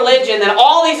your religion than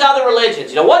all these other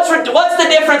religions? What's the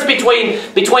difference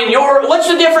between your? What's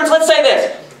the difference? Let's say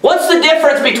this. What's the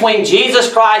difference between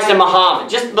Jesus Christ and Muhammad?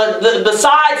 Just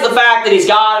besides the fact that he's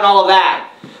God and all of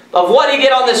that, of what he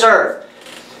did on this earth.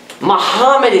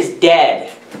 Muhammad is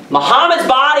dead. Muhammad's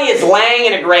body is laying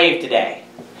in a grave today.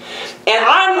 And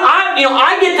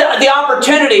I get the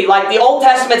opportunity, like the Old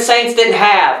Testament saints didn't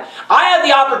have. I have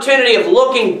the opportunity of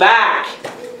looking back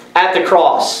at the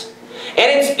cross. And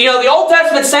it's, the Old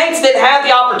Testament saints didn't have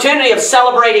the opportunity of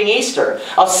celebrating Easter,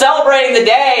 of celebrating the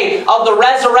day of the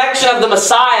resurrection of the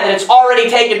Messiah, that it's already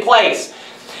taken place.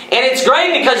 And it's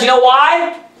great because, you know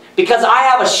why? Because I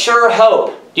have a sure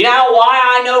hope. Do you know why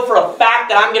I know for a fact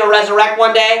that I'm going to resurrect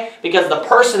one day? Because the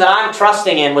person that I'm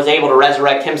trusting in was able to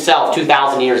resurrect himself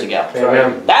 2,000 years ago.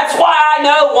 Amen. That's why I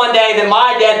know one day that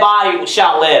my dead body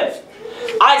shall live.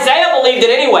 Isaiah believed it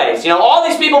anyways. All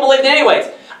these people believed it anyways.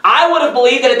 I would have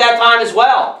believed it at that time as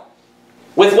well,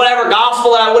 with whatever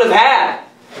gospel that I would have had.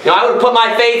 I would have put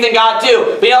my faith in God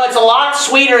too. But it's a lot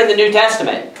sweeter in the New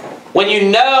Testament when you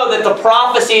know that the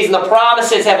prophecies and the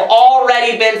promises have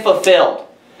already been fulfilled.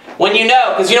 When you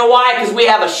know, because you know why? Because we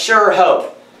have a sure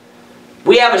hope.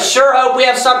 We have a sure hope. We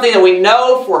have something that we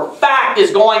know for a fact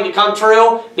is going to come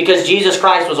true because Jesus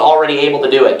Christ was already able to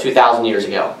do it 2,000 years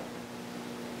ago.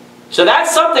 So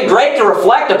that's something great to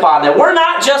reflect upon, that we're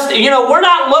not just, we're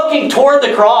not looking toward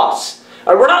the cross.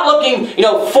 Or we're not looking,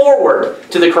 forward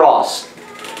to the cross.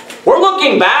 We're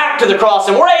looking back to the cross,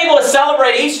 and we're able to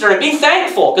celebrate Easter and be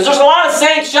thankful. Because there's a lot of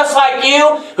saints just like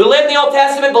you who lived in the Old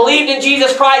Testament, believed in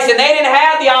Jesus Christ, and they didn't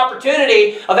have the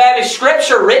opportunity of having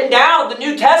Scripture written down in the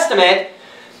New Testament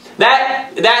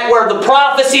that where the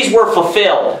prophecies were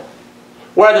fulfilled.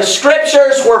 Where the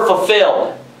Scriptures were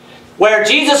fulfilled. Where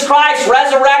Jesus Christ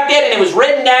resurrected and it was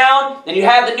written down, and you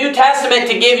have the New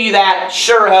Testament to give you that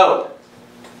sure hope.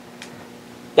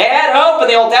 They had hope in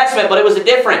the Old Testament, but it was a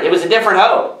different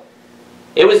hope.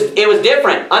 It was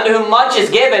different. Unto whom much is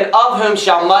given, of whom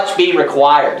shall much be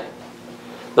required.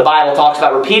 The Bible talks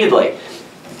about repeatedly.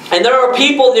 And there are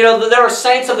people, there are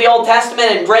saints of the Old Testament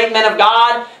and great men of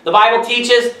God, the Bible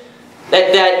teaches,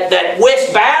 that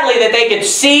wished badly that they could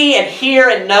see and hear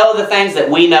and know the things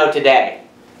that we know today.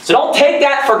 So don't take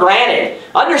that for granted.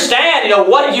 Understand,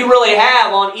 what you really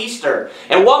have on Easter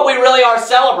and what we really are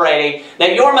celebrating,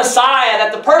 that your Messiah,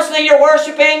 that the person that you're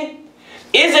worshiping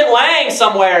isn't laying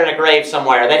somewhere in a grave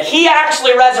somewhere, that He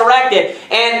actually resurrected.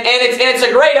 And it's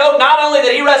a great hope, not only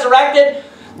that He resurrected,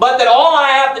 but that all I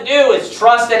have to do is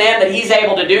trust in Him that He's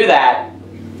able to do that,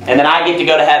 and then I get to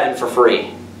go to heaven for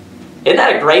free. Isn't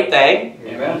that a great thing?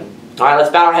 Amen. All right, let's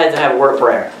bow our heads and have a word of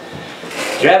prayer.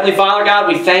 Dear Heavenly Father God,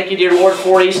 we thank you, dear Lord,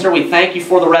 for Easter. We thank you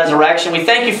for the resurrection. We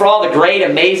thank you for all the great,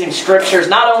 amazing Scriptures,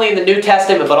 not only in the New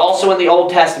Testament, but also in the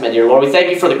Old Testament, dear Lord. We thank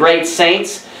you for the great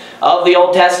saints of the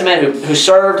Old Testament who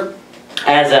served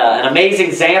as an amazing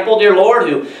example, dear Lord,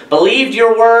 who believed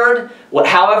your word,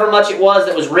 however much it was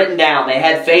that was written down. They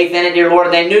had faith in it, dear Lord,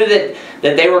 and they knew that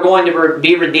they were going to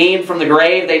be redeemed from the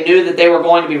grave. They knew that they were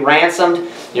going to be ransomed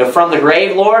from the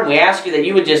grave, Lord. And we ask you that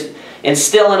you would just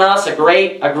instill in us a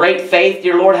great faith,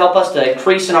 dear Lord. Help us to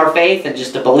increase in our faith and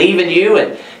just to believe in you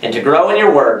and to grow in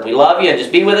your word. We love you, and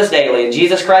just be with us daily. In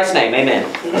Jesus Christ's name,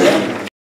 amen.